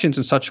app functions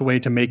in such a way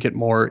to make it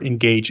more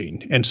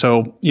engaging. And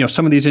so,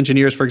 some of these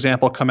engineers, for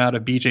example, come out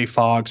of BJ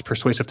Fogg's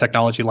Persuasive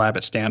Technology Lab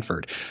at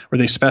Stanford, where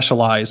they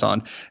specialize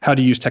on how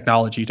to use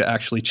technology to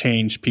actually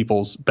change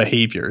people's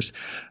behaviors.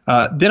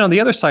 Then on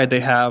the other side, they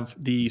have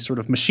the sort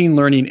of machine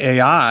learning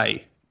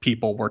AI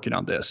people working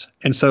on this.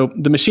 And so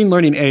the machine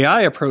learning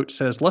AI approach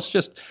says,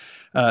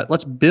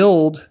 let's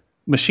build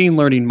machine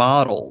learning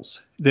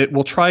models that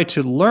will try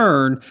to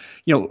learn,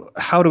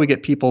 how do we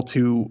get people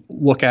to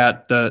look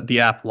at the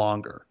app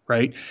longer,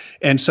 right?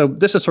 And so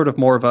this is sort of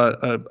more of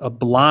a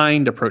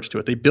blind approach to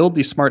it. They build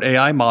these smart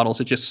AI models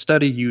that just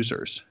study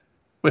users.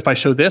 If I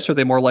show this, are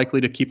they more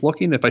likely to keep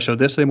looking? If I show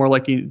this, are they more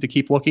likely to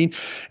keep looking?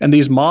 And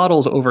these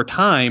models over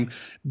time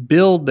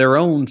build their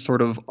own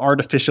sort of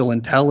artificial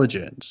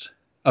intelligence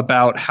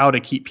about how to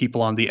keep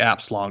people on the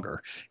apps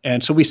longer.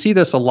 And so we see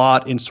this a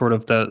lot in sort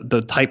of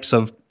the types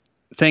of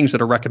things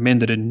that are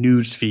recommended in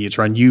news feeds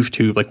or on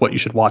YouTube, like what you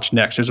should watch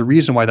next. There's a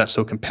reason why that's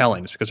so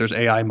compelling. It's because there's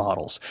AI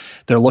models.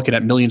 They're looking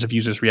at millions of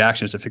users'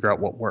 reactions to figure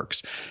out what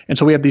works. And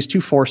so we have these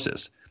two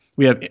forces.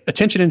 We have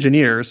attention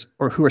engineers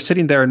who are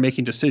sitting there and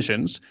making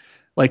decisions,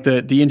 like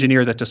the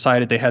engineer that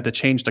decided they had to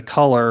change the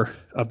color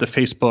of the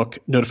Facebook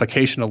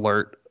notification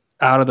alert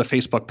out of the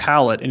Facebook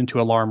palette into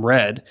alarm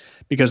red,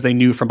 because they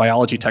knew from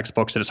biology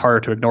textbooks that it's harder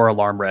to ignore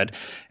alarm red.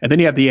 And then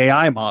you have the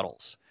AI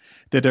models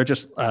that they're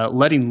just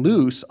letting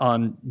loose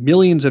on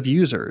millions of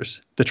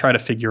users to try to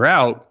figure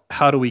out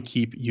how do we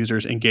keep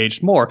users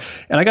engaged more.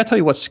 And I got to tell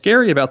you what's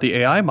scary about the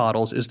AI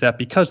models is that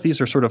because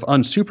these are sort of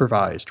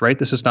unsupervised, right?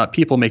 This is not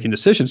people making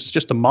decisions. It's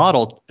just a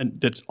model, and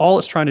that's all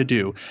it's trying to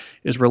do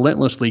is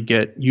relentlessly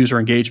get user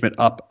engagement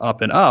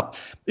up, and up,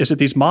 is that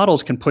these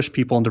models can push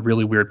people into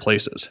really weird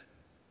places.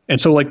 And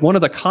so like one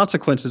of the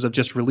consequences of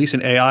just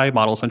releasing AI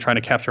models and trying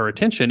to capture our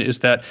attention is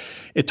that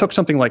it took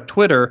something like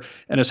Twitter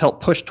and has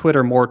helped push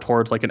Twitter more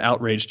towards like an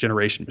outrage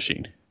generation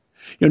machine.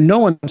 No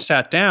one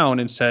sat down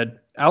and said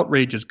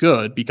outrage is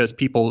good because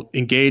people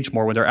engage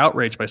more when they're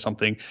outraged by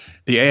something.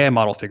 The AI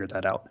model figured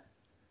that out.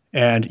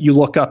 And you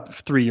look up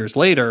 3 years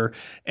later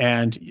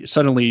and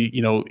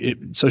suddenly,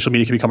 social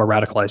media can become a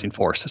radicalizing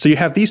force. So you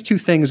have these two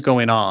things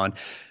going on,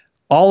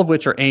 all of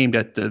which are aimed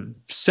at the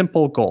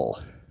simple goal: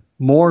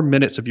 more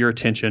minutes of your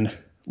attention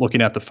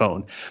looking at the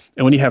phone.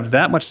 And when you have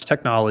that much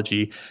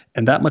technology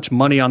and that much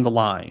money on the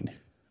line,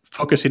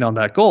 focusing on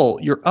that goal,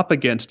 you're up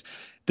against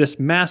this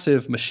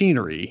massive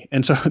machinery.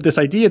 And so this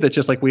idea that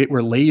just like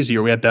we're lazy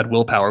or we have bad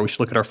willpower, we should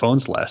look at our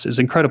phones less, is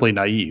incredibly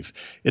naive.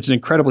 It's an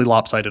incredibly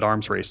lopsided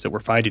arms race that we're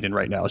fighting in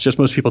right now. It's just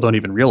most people don't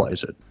even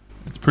realize it.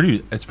 It's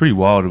pretty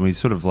wild, and we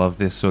sort of love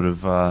this sort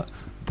of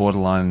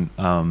borderline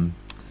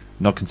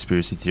not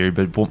conspiracy theory,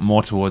 but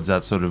more towards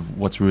that sort of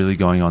what's really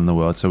going on in the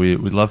world. So we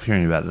love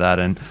hearing about that.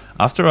 And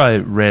after I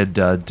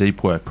read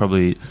Deep Work,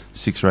 probably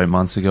 6 or 8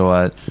 months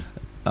ago,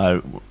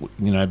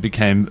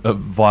 became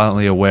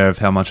violently aware of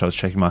how much I was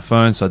checking my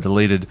phone. So I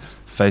deleted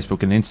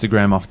Facebook and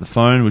Instagram off the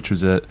phone, which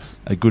was a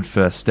good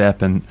first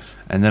step. And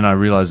then I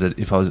realized that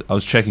if I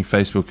was checking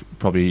Facebook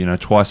probably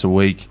twice a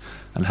week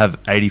and have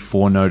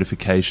 84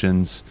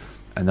 notifications,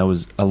 and there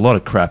was a lot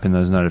of crap in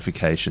those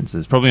notifications.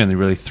 There's probably only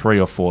really 3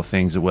 or 4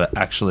 things that were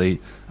actually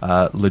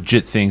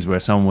legit things where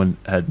someone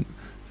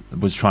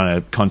was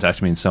trying to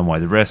contact me in some way.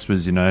 The rest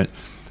was,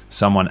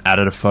 someone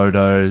added a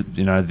photo,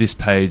 this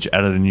page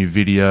added a new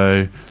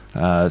video,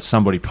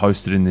 somebody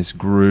posted in this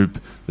group.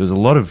 There was a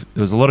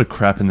lot of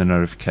crap in the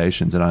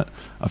notifications, and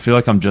I feel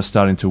like I'm just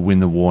starting to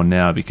win the war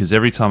now, because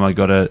every time I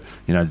got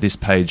this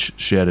page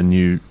shared a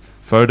new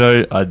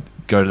photo, I'd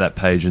go to that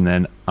page and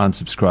then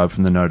unsubscribe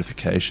from the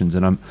notifications.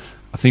 And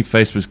I think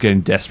Facebook's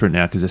getting desperate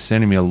now because they're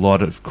sending me a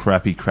lot of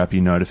crappy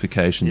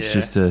notifications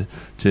just to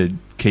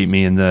keep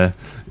me in a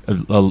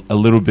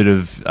little bit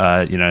of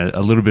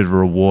a little bit of a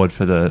reward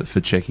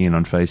for checking in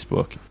on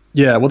Facebook.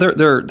 Yeah, well,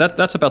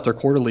 that's about their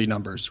quarterly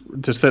numbers.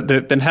 Just that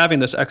they've been having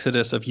this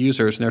exodus of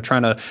users, and they're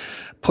trying to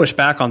push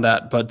back on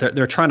that, but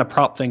they're trying to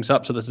prop things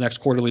up so that the next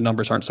quarterly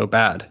numbers aren't so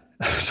bad.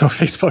 So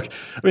Facebook,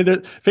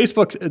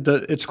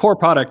 its core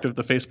product of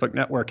the Facebook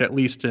network, at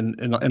least in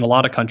a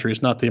lot of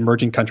countries, not the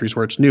emerging countries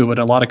where it's new, but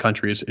in a lot of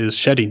countries, is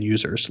shedding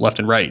users left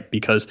and right,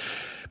 because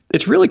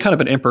it's really kind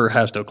of an emperor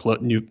has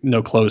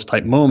no clothes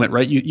type moment,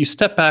 right? You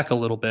step back a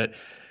little bit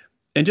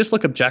and just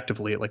look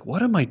objectively at, like,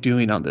 what am I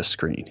doing on this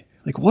screen?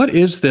 Like, what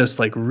is this,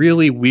 like,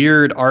 really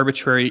weird,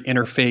 arbitrary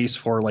interface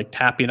for, like,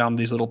 tapping on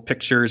these little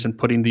pictures and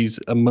putting these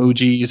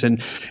emojis?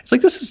 And it's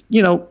like, this is,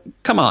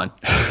 come on.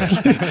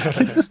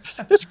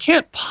 This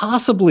can't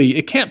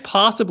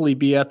possibly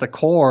be at the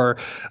core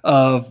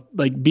of,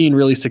 like, being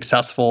really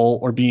successful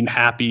or being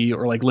happy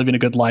or, like, living a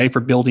good life or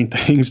building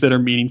things that are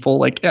meaningful.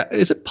 Like,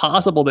 is it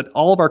possible that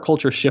all of our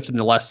culture shifted in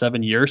the last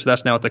 7 years? So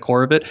that's now at the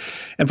core of it.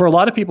 And for a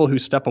lot of people who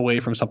step away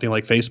from something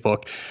like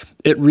Facebook,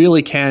 it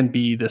really can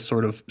be this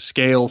sort of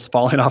scales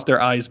falling off their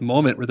eyes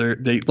moment where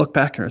they look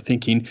back and are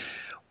thinking,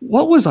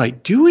 what was I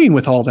doing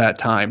with all that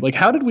time? Like,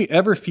 how did we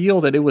ever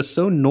feel that it was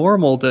so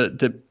normal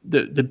to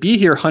be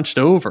here hunched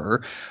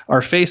over,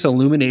 our face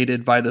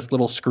illuminated by this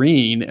little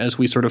screen as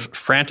we sort of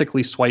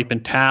frantically swipe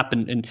and tap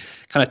and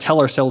kind of tell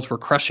ourselves we're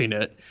crushing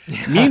it.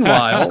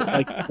 Meanwhile,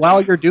 like,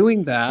 while you're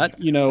doing that,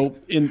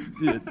 in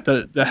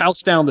the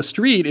house down the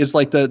street is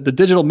like the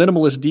digital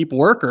minimalist deep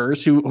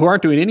workers who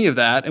aren't doing any of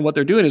that. And what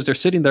they're doing is they're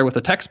sitting there with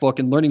a textbook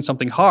and learning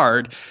something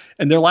hard,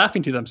 and they're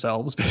laughing to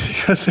themselves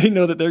because they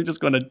know that they're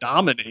just going to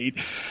dominate.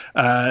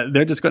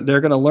 They're going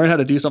to learn how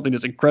to do something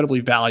that's incredibly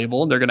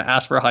valuable, and they're going to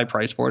ask for a high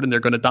price for it, and they're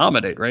going to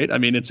dominate, right? I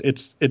mean,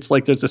 it's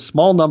like there's a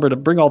small number to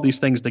bring all these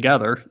things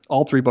together,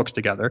 all 3 books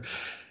together.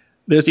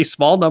 There's a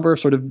small number of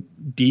sort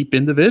of deep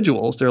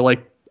individuals. They're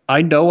like,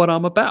 I know what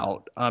I'm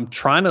about. I'm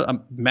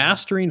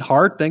mastering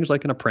hard things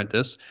like an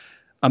apprentice.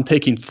 I'm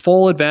taking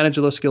full advantage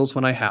of those skills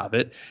when I have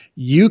it.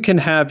 You can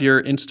have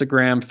your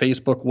Instagram,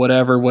 Facebook,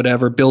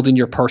 whatever, building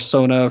your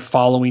persona,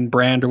 following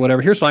brand or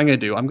whatever. Here's what I'm going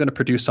to do. I'm going to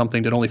produce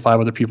something that only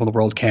 5 other people in the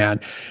world can,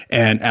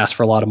 and ask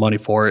for a lot of money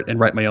for it and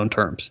write my own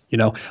terms.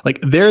 Like,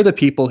 they're the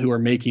people who are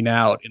making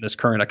out in this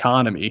current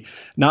economy,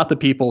 not the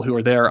people who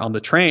are there on the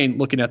train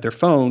looking at their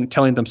phone,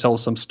 telling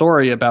themselves some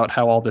story about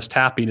how all this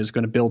tapping is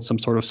going to build some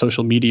sort of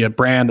social media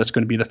brand that's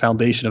going to be the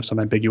foundation of some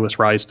ambiguous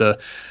rise to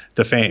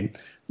fame.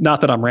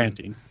 Not that I'm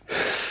ranting.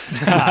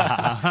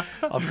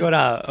 I've got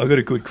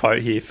a good quote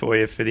here for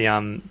you for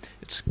the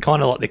it's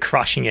kind of like the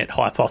crushing it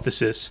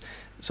hypothesis.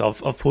 So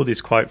I've pulled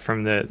this quote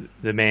from the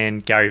man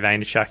Gary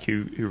Vaynerchuk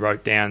who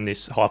wrote down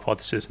this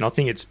hypothesis, and I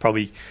think it's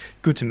probably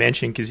good to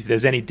mention, because if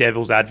there's any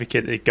devil's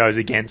advocate that goes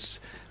against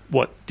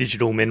what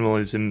digital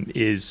minimalism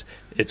is,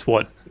 it's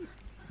what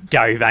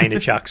Gary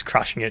Vaynerchuk's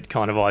crushing it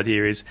kind of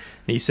idea is.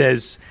 And he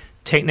says,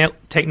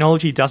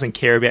 technology doesn't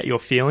care about your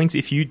feelings.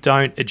 If you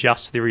don't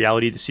adjust to the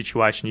reality of the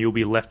situation, you'll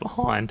be left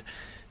behind.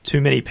 Too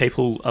many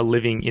people are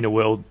living in a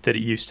world that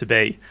it used to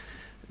be.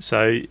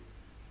 So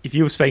if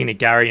you were speaking to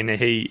Gary and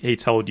he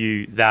told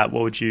you that,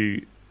 what would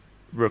you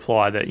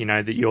reply? That,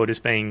 that you're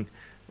just being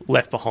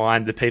left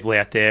behind, the people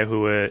out there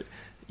who are,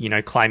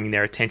 claiming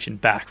their attention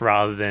back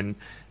rather than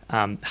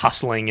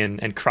hustling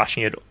and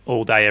crushing it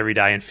all day, every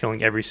day, and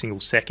filling every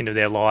single second of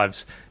their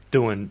lives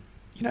doing,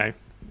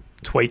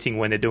 tweeting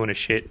when they're doing a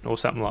shit or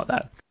something like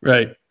that.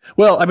 Right.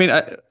 Well, I mean,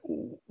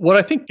 what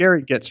I think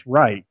Gary gets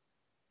right,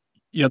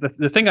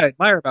 the thing I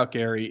admire about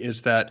Gary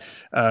is that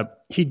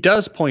he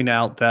does point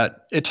out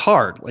that it's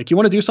hard. Like, you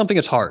want to do something,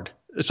 it's hard.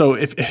 So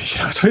if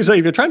he's like,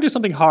 if you're trying to do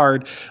something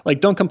hard, like,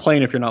 don't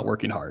complain if you're not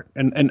working hard.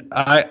 And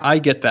I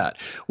get that.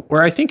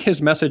 Where I think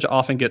his message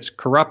often gets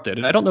corrupted,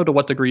 and I don't know to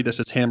what degree this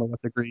is him or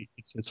what degree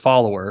it's his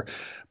follower,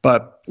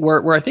 but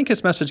where I think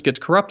his message gets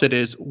corrupted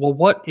is, well,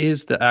 what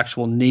is the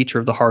actual nature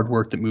of the hard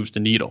work that moves the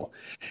needle?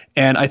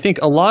 And I think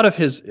a lot of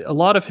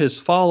his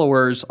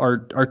followers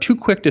are too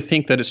quick to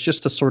think that it's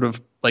just a sort of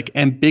like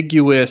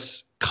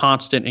ambiguous,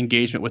 constant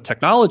engagement with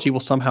technology will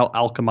somehow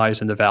alchemize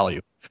into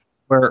value.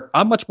 where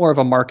I'm much more of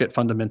a market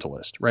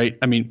fundamentalist, right?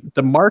 I mean,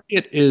 the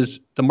market is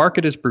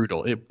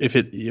brutal. If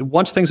it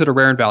wants things that are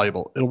rare and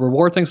valuable, it'll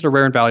reward things that are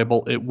rare and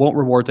valuable. It won't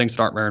reward things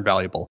that aren't rare and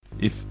valuable.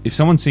 If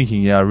someone's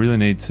thinking, yeah, I really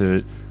need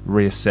to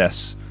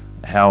reassess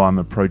how I'm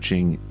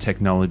approaching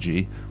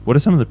technology, what are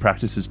some of the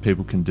practices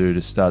people can do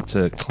to start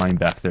to claim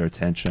back their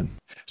attention?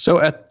 So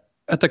at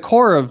the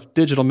core of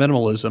digital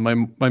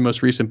minimalism, my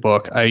most recent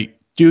book, I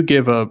do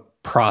give a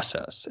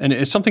process. And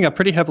it's something I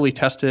pretty heavily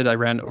tested. I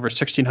ran over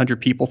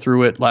 1,600 people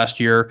through it last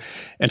year.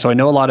 And so I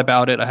know a lot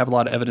about it. I have a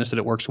lot of evidence that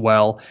it works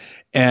well.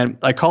 And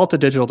I call it the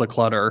digital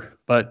declutter,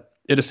 but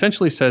it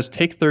essentially says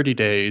take 30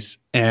 days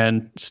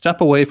and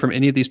step away from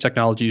any of these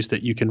technologies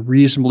that you can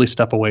reasonably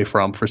step away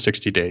from for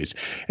 60 days.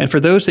 And for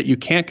those that you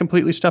can't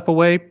completely step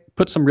away,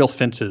 put some real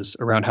fences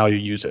around how you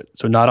use it.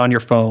 So not on your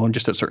phone,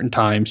 just at certain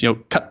times,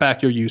 cut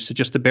back your use to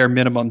just the bare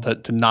minimum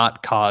to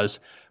not cause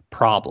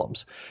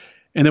problems.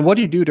 And then what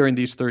do you do during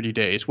these 30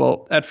 days?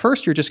 Well, at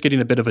first, you're just getting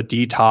a bit of a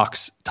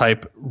detox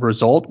type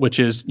result, which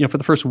is, for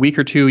the first week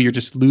or two, you're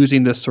just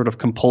losing this sort of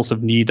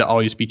compulsive need to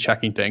always be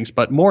checking things.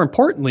 But more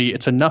importantly,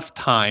 it's enough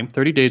time,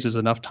 30 days is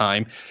enough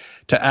time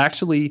to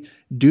actually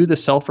do the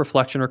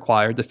self-reflection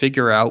required to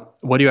figure out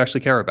what do you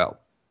actually care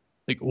about?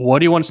 Like, what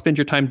do you want to spend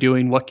your time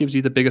doing? What gives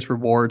you the biggest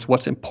rewards?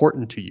 What's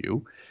important to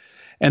you?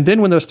 And then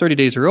when those 30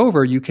 days are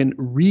over, you can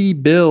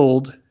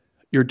rebuild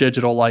your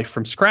digital life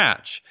from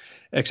scratch.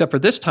 Except for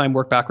this time,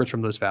 work backwards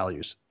from those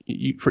values.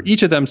 For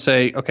each of them,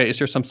 say, okay, is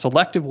there some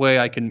selective way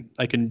I can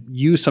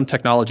use some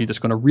technology that's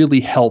going to really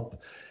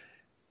help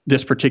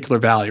this particular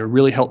value, or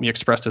really help me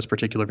express this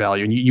particular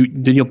value?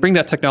 And then you'll bring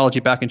that technology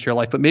back into your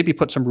life, but maybe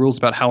put some rules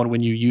about how and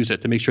when you use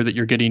it to make sure that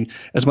you're getting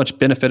as much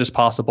benefit as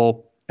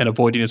possible and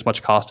avoiding as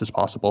much cost as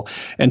possible.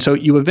 And so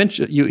you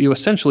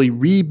essentially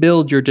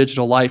rebuild your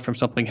digital life from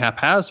something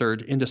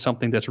haphazard into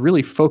something that's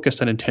really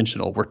focused and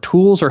intentional, where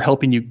tools are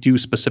helping you do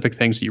specific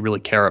things that you really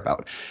care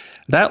about.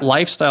 That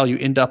lifestyle you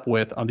end up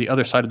with on the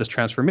other side of this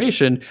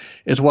transformation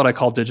is what I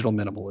call digital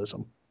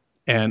minimalism.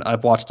 And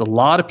I've watched a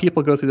lot of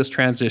people go through this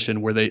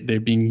transition where they're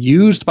being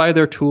used by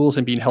their tools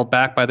and being held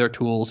back by their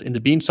tools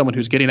into being someone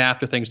who's getting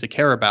after things they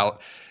care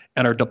about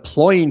and are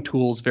deploying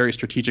tools very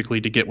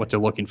strategically to get what they're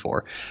looking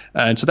for.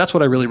 And so that's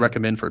what I really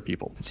recommend for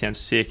people. It sounds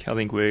sick. I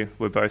think we're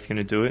both going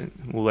to do it.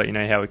 We'll let you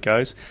know how it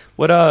goes.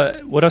 What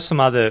are some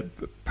other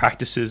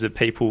practices that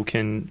people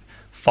can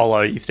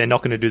follow if they're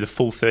not going to do the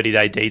full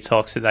 30-day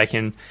detox, that they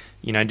can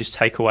just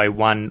take away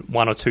one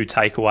or two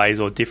takeaways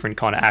or different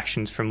kind of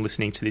actions from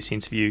listening to this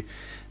interview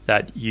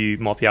that you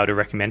might be able to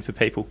recommend for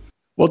people?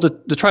 Well,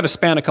 to try to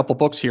span a couple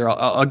books here,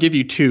 I'll give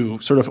you two,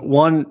 sort of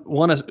one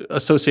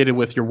associated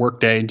with your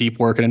workday and deep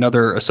work, and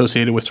another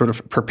associated with sort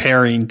of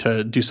preparing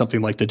to do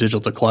something like the digital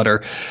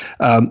declutter.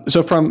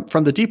 So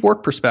from the deep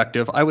work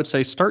perspective, I would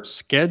say start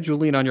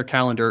scheduling on your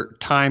calendar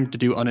time to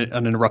do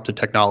uninterrupted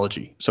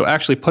technology. So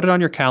actually put it on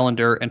your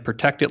calendar and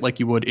protect it like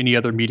you would any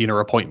other meeting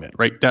or appointment,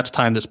 right? That's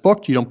time that's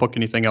booked. You don't book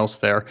anything else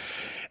there.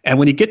 And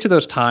when you get to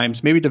those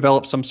times, maybe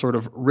develop some sort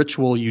of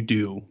ritual you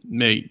do,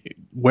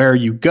 where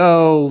you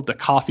go, the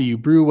coffee you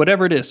brew,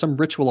 whatever it is, some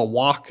ritual, a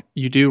walk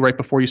you do right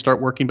before you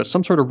start working, but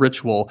some sort of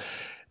ritual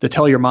to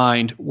tell your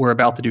mind we're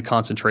about to do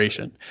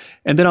concentration.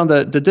 And then on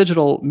the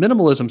digital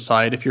minimalism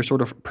side, if you're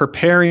sort of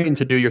preparing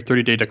to do your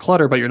 30-day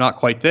declutter, but you're not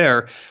quite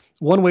there,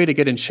 one way to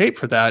get in shape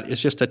for that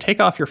is just to take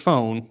off your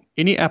phone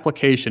any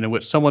application in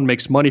which someone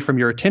makes money from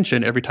your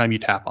attention every time you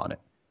tap on it.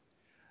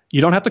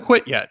 You don't have to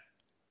quit yet,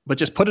 but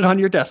just put it on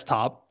your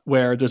desktop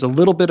where there's a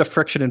little bit of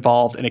friction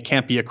involved and it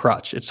can't be a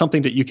crutch. It's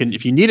something that you can,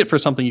 if you need it for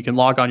something, you can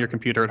log on your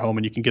computer at home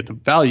and you can get the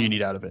value you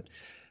need out of it,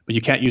 but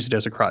you can't use it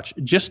as a crutch.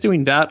 Just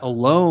doing that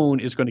alone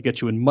is going to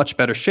get you in much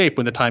better shape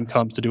when the time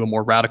comes to do a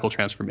more radical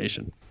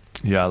transformation.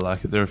 Yeah, I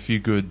like it. There are a few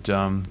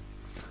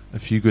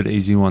good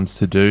easy ones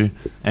to do.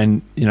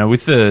 And,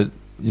 with the,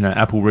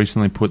 Apple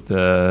recently put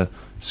the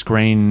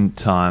screen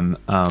time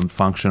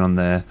function on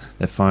their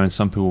phone.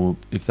 Some people,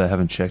 if they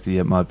haven't checked it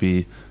yet, might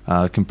be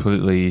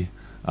completely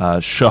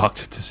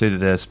shocked to see that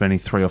they're spending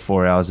 3 or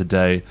 4 hours a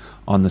day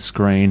on the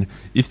screen.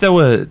 If they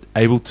were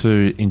able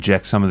to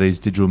inject some of these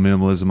digital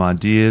minimalism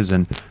ideas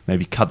and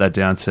maybe cut that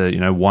down to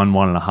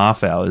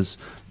 1.5 hours,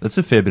 that's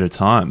a fair bit of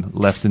time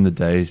left in the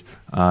day.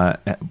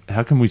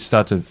 How can we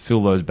start to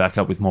fill those back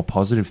up with more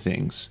positive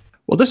things?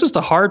 Well, this is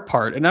the hard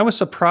part. And I was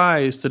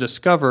surprised to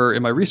discover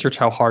in my research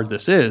how hard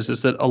this is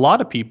that a lot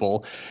of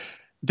people,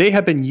 they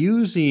have been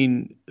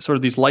using sort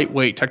of these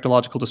lightweight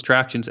technological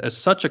distractions as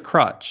such a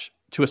crutch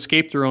to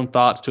escape their own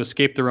thoughts, to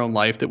escape their own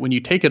life, that when you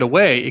take it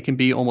away, it can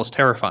be almost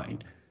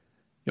terrifying.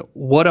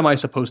 What am I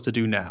supposed to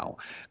do now?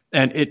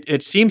 And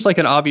it seems like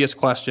an obvious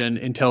question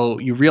until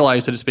you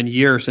realize that it's been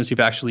years since you've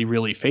actually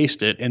really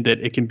faced it, and that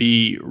it can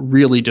be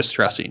really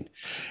distressing.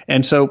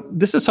 And so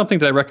this is something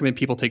that I recommend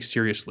people take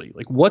seriously.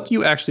 Like, what do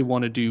you actually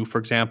want to do, for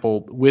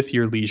example, with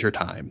your leisure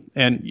time?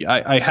 And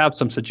I have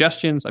some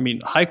suggestions. I mean,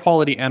 high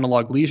quality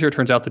analog leisure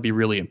turns out to be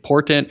really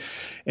important.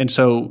 And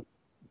so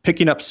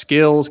picking up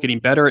skills, getting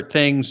better at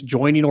things,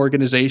 joining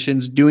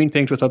organizations, doing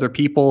things with other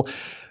people,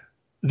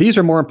 these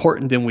are more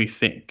important than we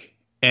think.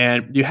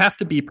 And you have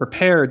to be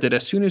prepared that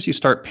as soon as you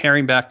start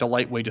paring back to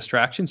lightweight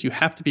distractions, you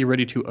have to be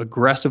ready to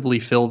aggressively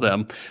fill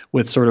them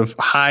with sort of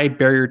high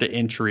barrier to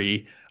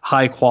entry,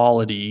 high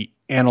quality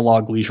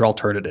analog leisure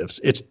alternatives.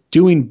 It's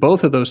doing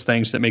both of those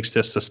things that makes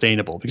this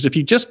sustainable. Because if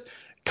you just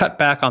cut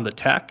back on the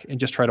tech and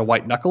just try to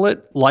white knuckle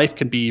it, life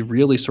can be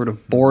really sort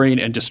of boring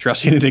and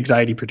distressing and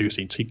anxiety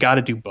producing. So you got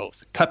to do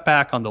both. Cut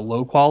back on the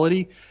low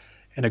quality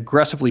and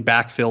aggressively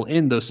backfill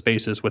in those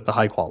spaces with the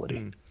high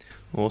quality.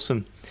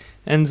 Awesome.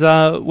 And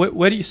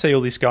where do you see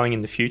all this going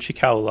in the future,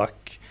 Cal?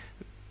 Like,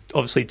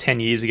 obviously 10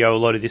 years ago, a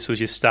lot of this was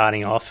just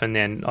starting off, and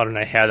then I don't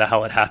know how the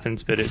hell it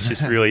happens, but it's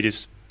just really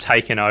just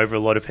taken over a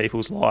lot of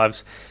people's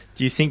lives.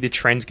 Do you think the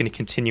trend's going to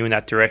continue in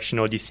that direction,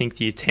 or do you think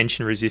the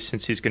attention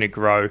resistance is going to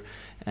grow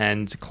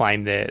and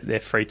claim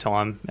their free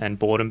time and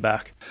boredom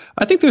back?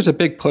 I think there's a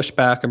big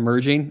pushback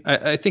emerging.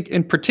 I think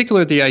in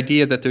particular the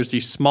idea that there's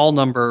these small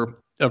number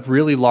of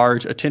really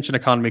large attention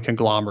economy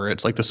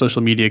conglomerates like the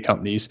social media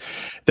companies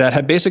that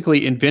have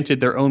basically invented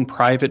their own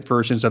private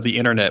versions of the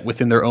internet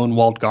within their own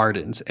walled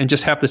gardens and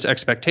just have this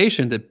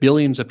expectation that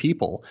billions of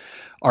people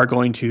are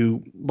going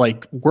to,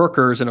 like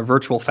workers in a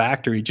virtual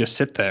factory, just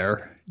sit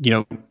there,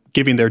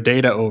 giving their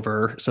data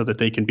over so that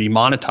they can be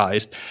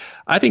monetized.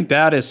 I think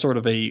that is sort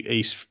of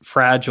a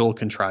fragile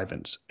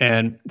contrivance.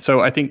 And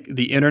so I think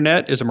the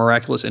internet is a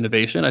miraculous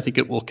innovation. I think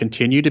it will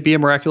continue to be a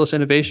miraculous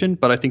innovation.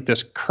 But I think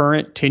this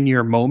current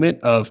 10-year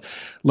moment of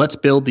let's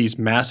build these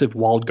massive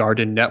walled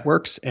garden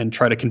networks and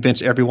try to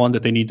convince everyone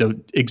that they need to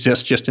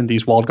exist just in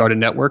these walled garden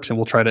networks, and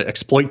we'll try to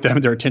exploit them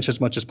and their attention as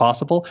much as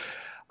possible.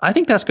 I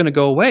think that's going to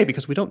go away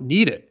because we don't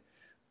need it.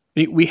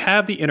 We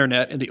have the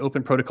internet and the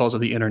open protocols of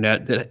the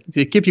internet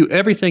that give you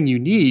everything you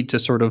need to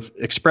sort of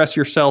express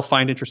yourself,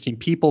 find interesting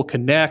people,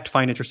 connect,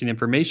 find interesting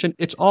information.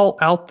 It's all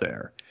out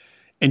there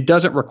and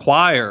doesn't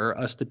require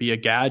us to be a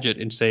gadget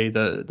in, say,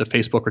 the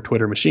Facebook or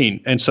Twitter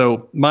machine. And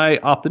so my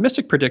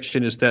optimistic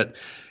prediction is that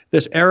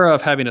this era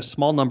of having a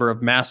small number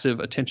of massive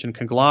attention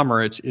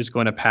conglomerates is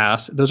going to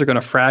pass. Those are going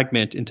to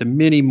fragment into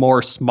many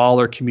more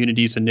smaller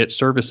communities and niche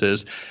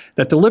services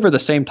that deliver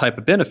the same type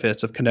of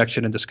benefits of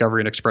connection and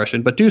discovery and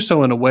expression, but do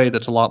so in a way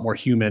that's a lot more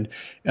human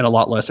and a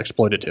lot less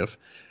exploitative.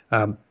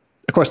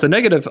 Of course, the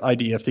negative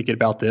idea of thinking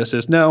about this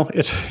is no,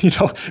 it's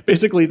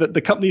basically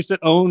the companies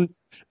that own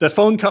the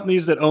phone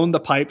companies that own the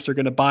pipes are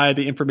going to buy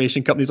the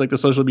information companies like the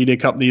social media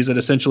companies that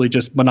essentially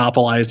just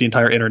monopolize the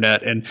entire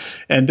internet.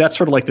 And that's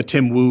sort of like the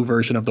Tim Wu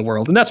version of the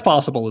world. And that's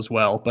possible as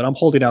well. But I'm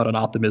holding out on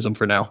optimism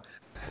for now.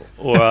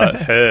 Or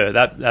Her.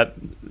 That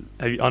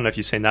I don't know if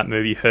you've seen that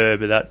movie, Her,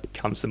 but that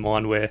comes to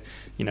mind where,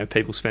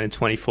 people spending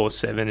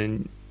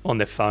 24/7 on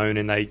their phone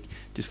and they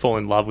just fall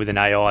in love with an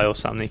AI or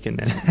something. And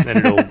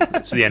then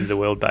it's the end of the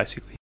world,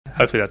 basically.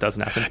 Hopefully that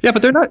doesn't happen. Yeah,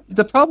 but they're not.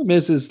 The problem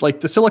is like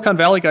the Silicon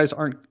Valley guys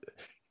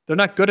they're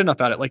not good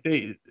enough at it. Like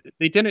they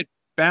didn't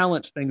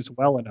balance things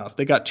well enough.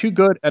 They got too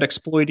good at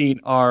exploiting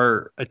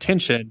our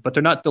attention, but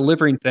they're not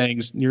delivering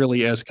things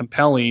nearly as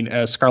compelling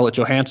as Scarlett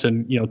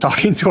Johansson,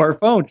 talking to our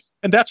phone.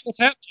 And that's what's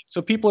happening.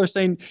 So people are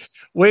saying,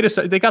 wait a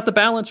second, they got the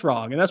balance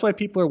wrong. And that's why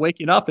people are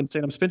waking up and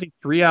saying, I'm spending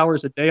 3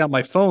 hours a day on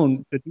my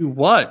phone to do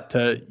what?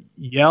 To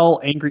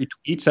yell angry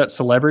tweets at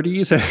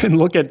celebrities and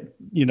look at,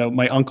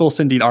 my uncle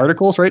sending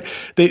articles, right?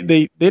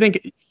 They didn't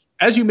get,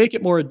 as you make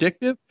it more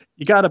addictive,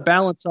 you got to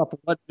balance up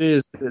what it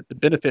is, the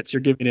benefits you're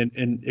giving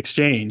in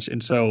exchange.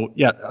 And so,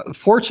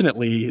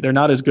 fortunately, they're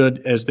not as good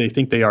as they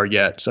think they are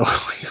yet. So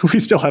we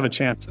still have a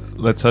chance.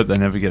 Let's hope they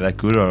never get that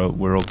good, or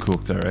we're all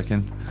cooked, I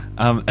reckon.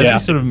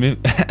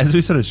 As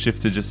we sort of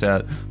shift to just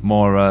out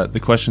more the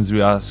questions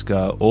we ask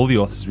all the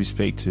authors we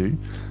speak to,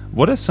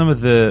 what are some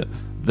of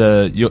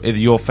either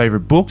your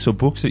favorite books or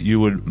books that you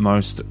would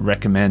most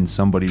recommend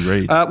somebody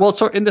read?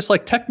 So in this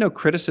like techno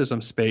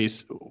criticism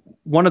space,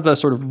 one of the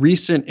sort of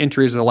recent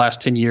entries of the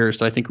last 10 years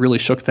that I think really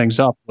shook things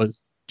up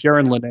was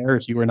Jaron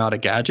Lanier's You Are Not a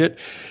Gadget.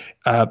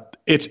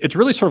 It's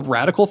really sort of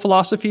radical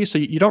philosophy. So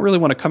you don't really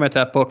want to come at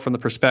that book from the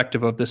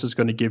perspective of this is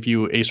going to give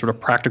you a sort of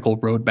practical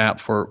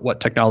roadmap for what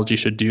technology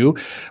should do.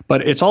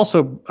 But it's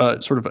also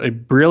sort of a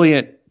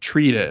brilliant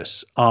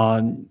treatise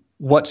on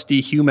what's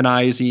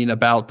dehumanizing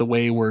about the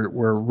way we're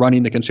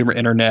running the consumer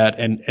internet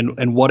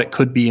and what it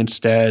could be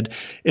instead.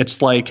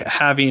 It's like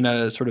having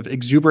a sort of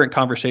exuberant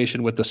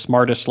conversation with the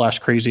smartest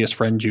 / craziest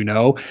friend you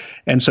know.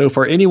 And so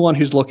for anyone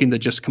who's looking to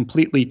just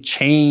completely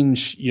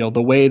change,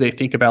 the way they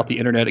think about the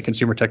internet and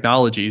consumer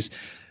technologies,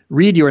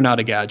 read You Are Not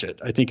a Gadget.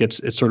 I think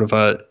it's sort of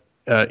a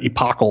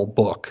epochal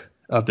book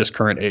of this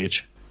current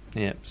age.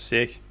 Yeah,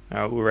 sick.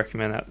 We'll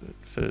recommend that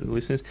for the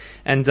listeners.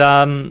 And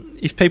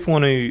if people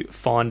want to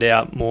find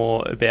out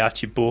more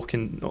about your book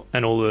and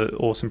all the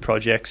awesome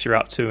projects you're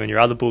up to and your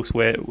other books,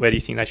 where do you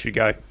think they should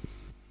go?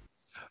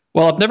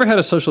 Well, I've never had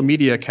a social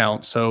media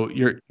account, so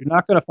you're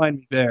not going to find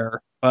me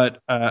there. But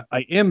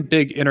I am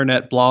big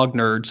internet blog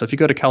nerd. So if you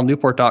go to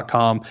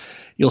calnewport.com,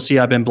 you'll see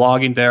I've been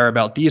blogging there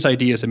about these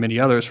ideas and many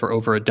others for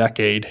over a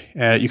decade.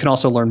 You can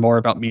also learn more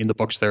about me in the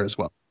books there as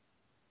well.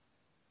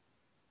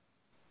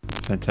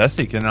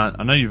 Fantastic. And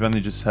I know you've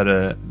only just had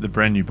the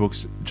brand new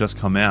books just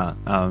come out,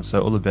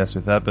 so all the best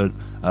with that. But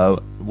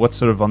what's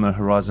sort of on the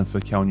horizon for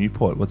Cal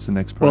Newport? What's the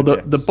next project?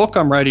 Well, the book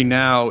I'm writing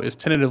now is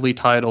tentatively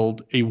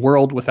titled A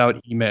World Without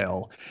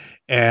Email.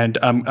 And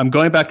I'm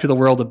going back to the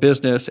world of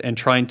business and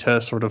trying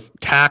to sort of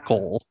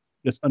tackle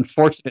this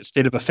unfortunate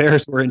state of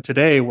affairs we're in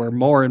today, where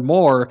more and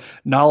more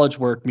knowledge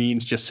work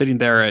means just sitting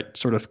there at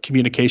sort of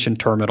communication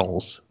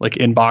terminals, like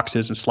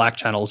inboxes and Slack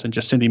channels, and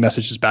just sending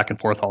messages back and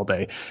forth all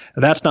day.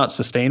 That's not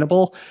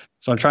sustainable.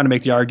 So I'm trying to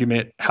make the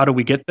argument, how do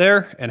we get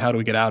there and how do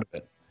we get out of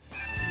it?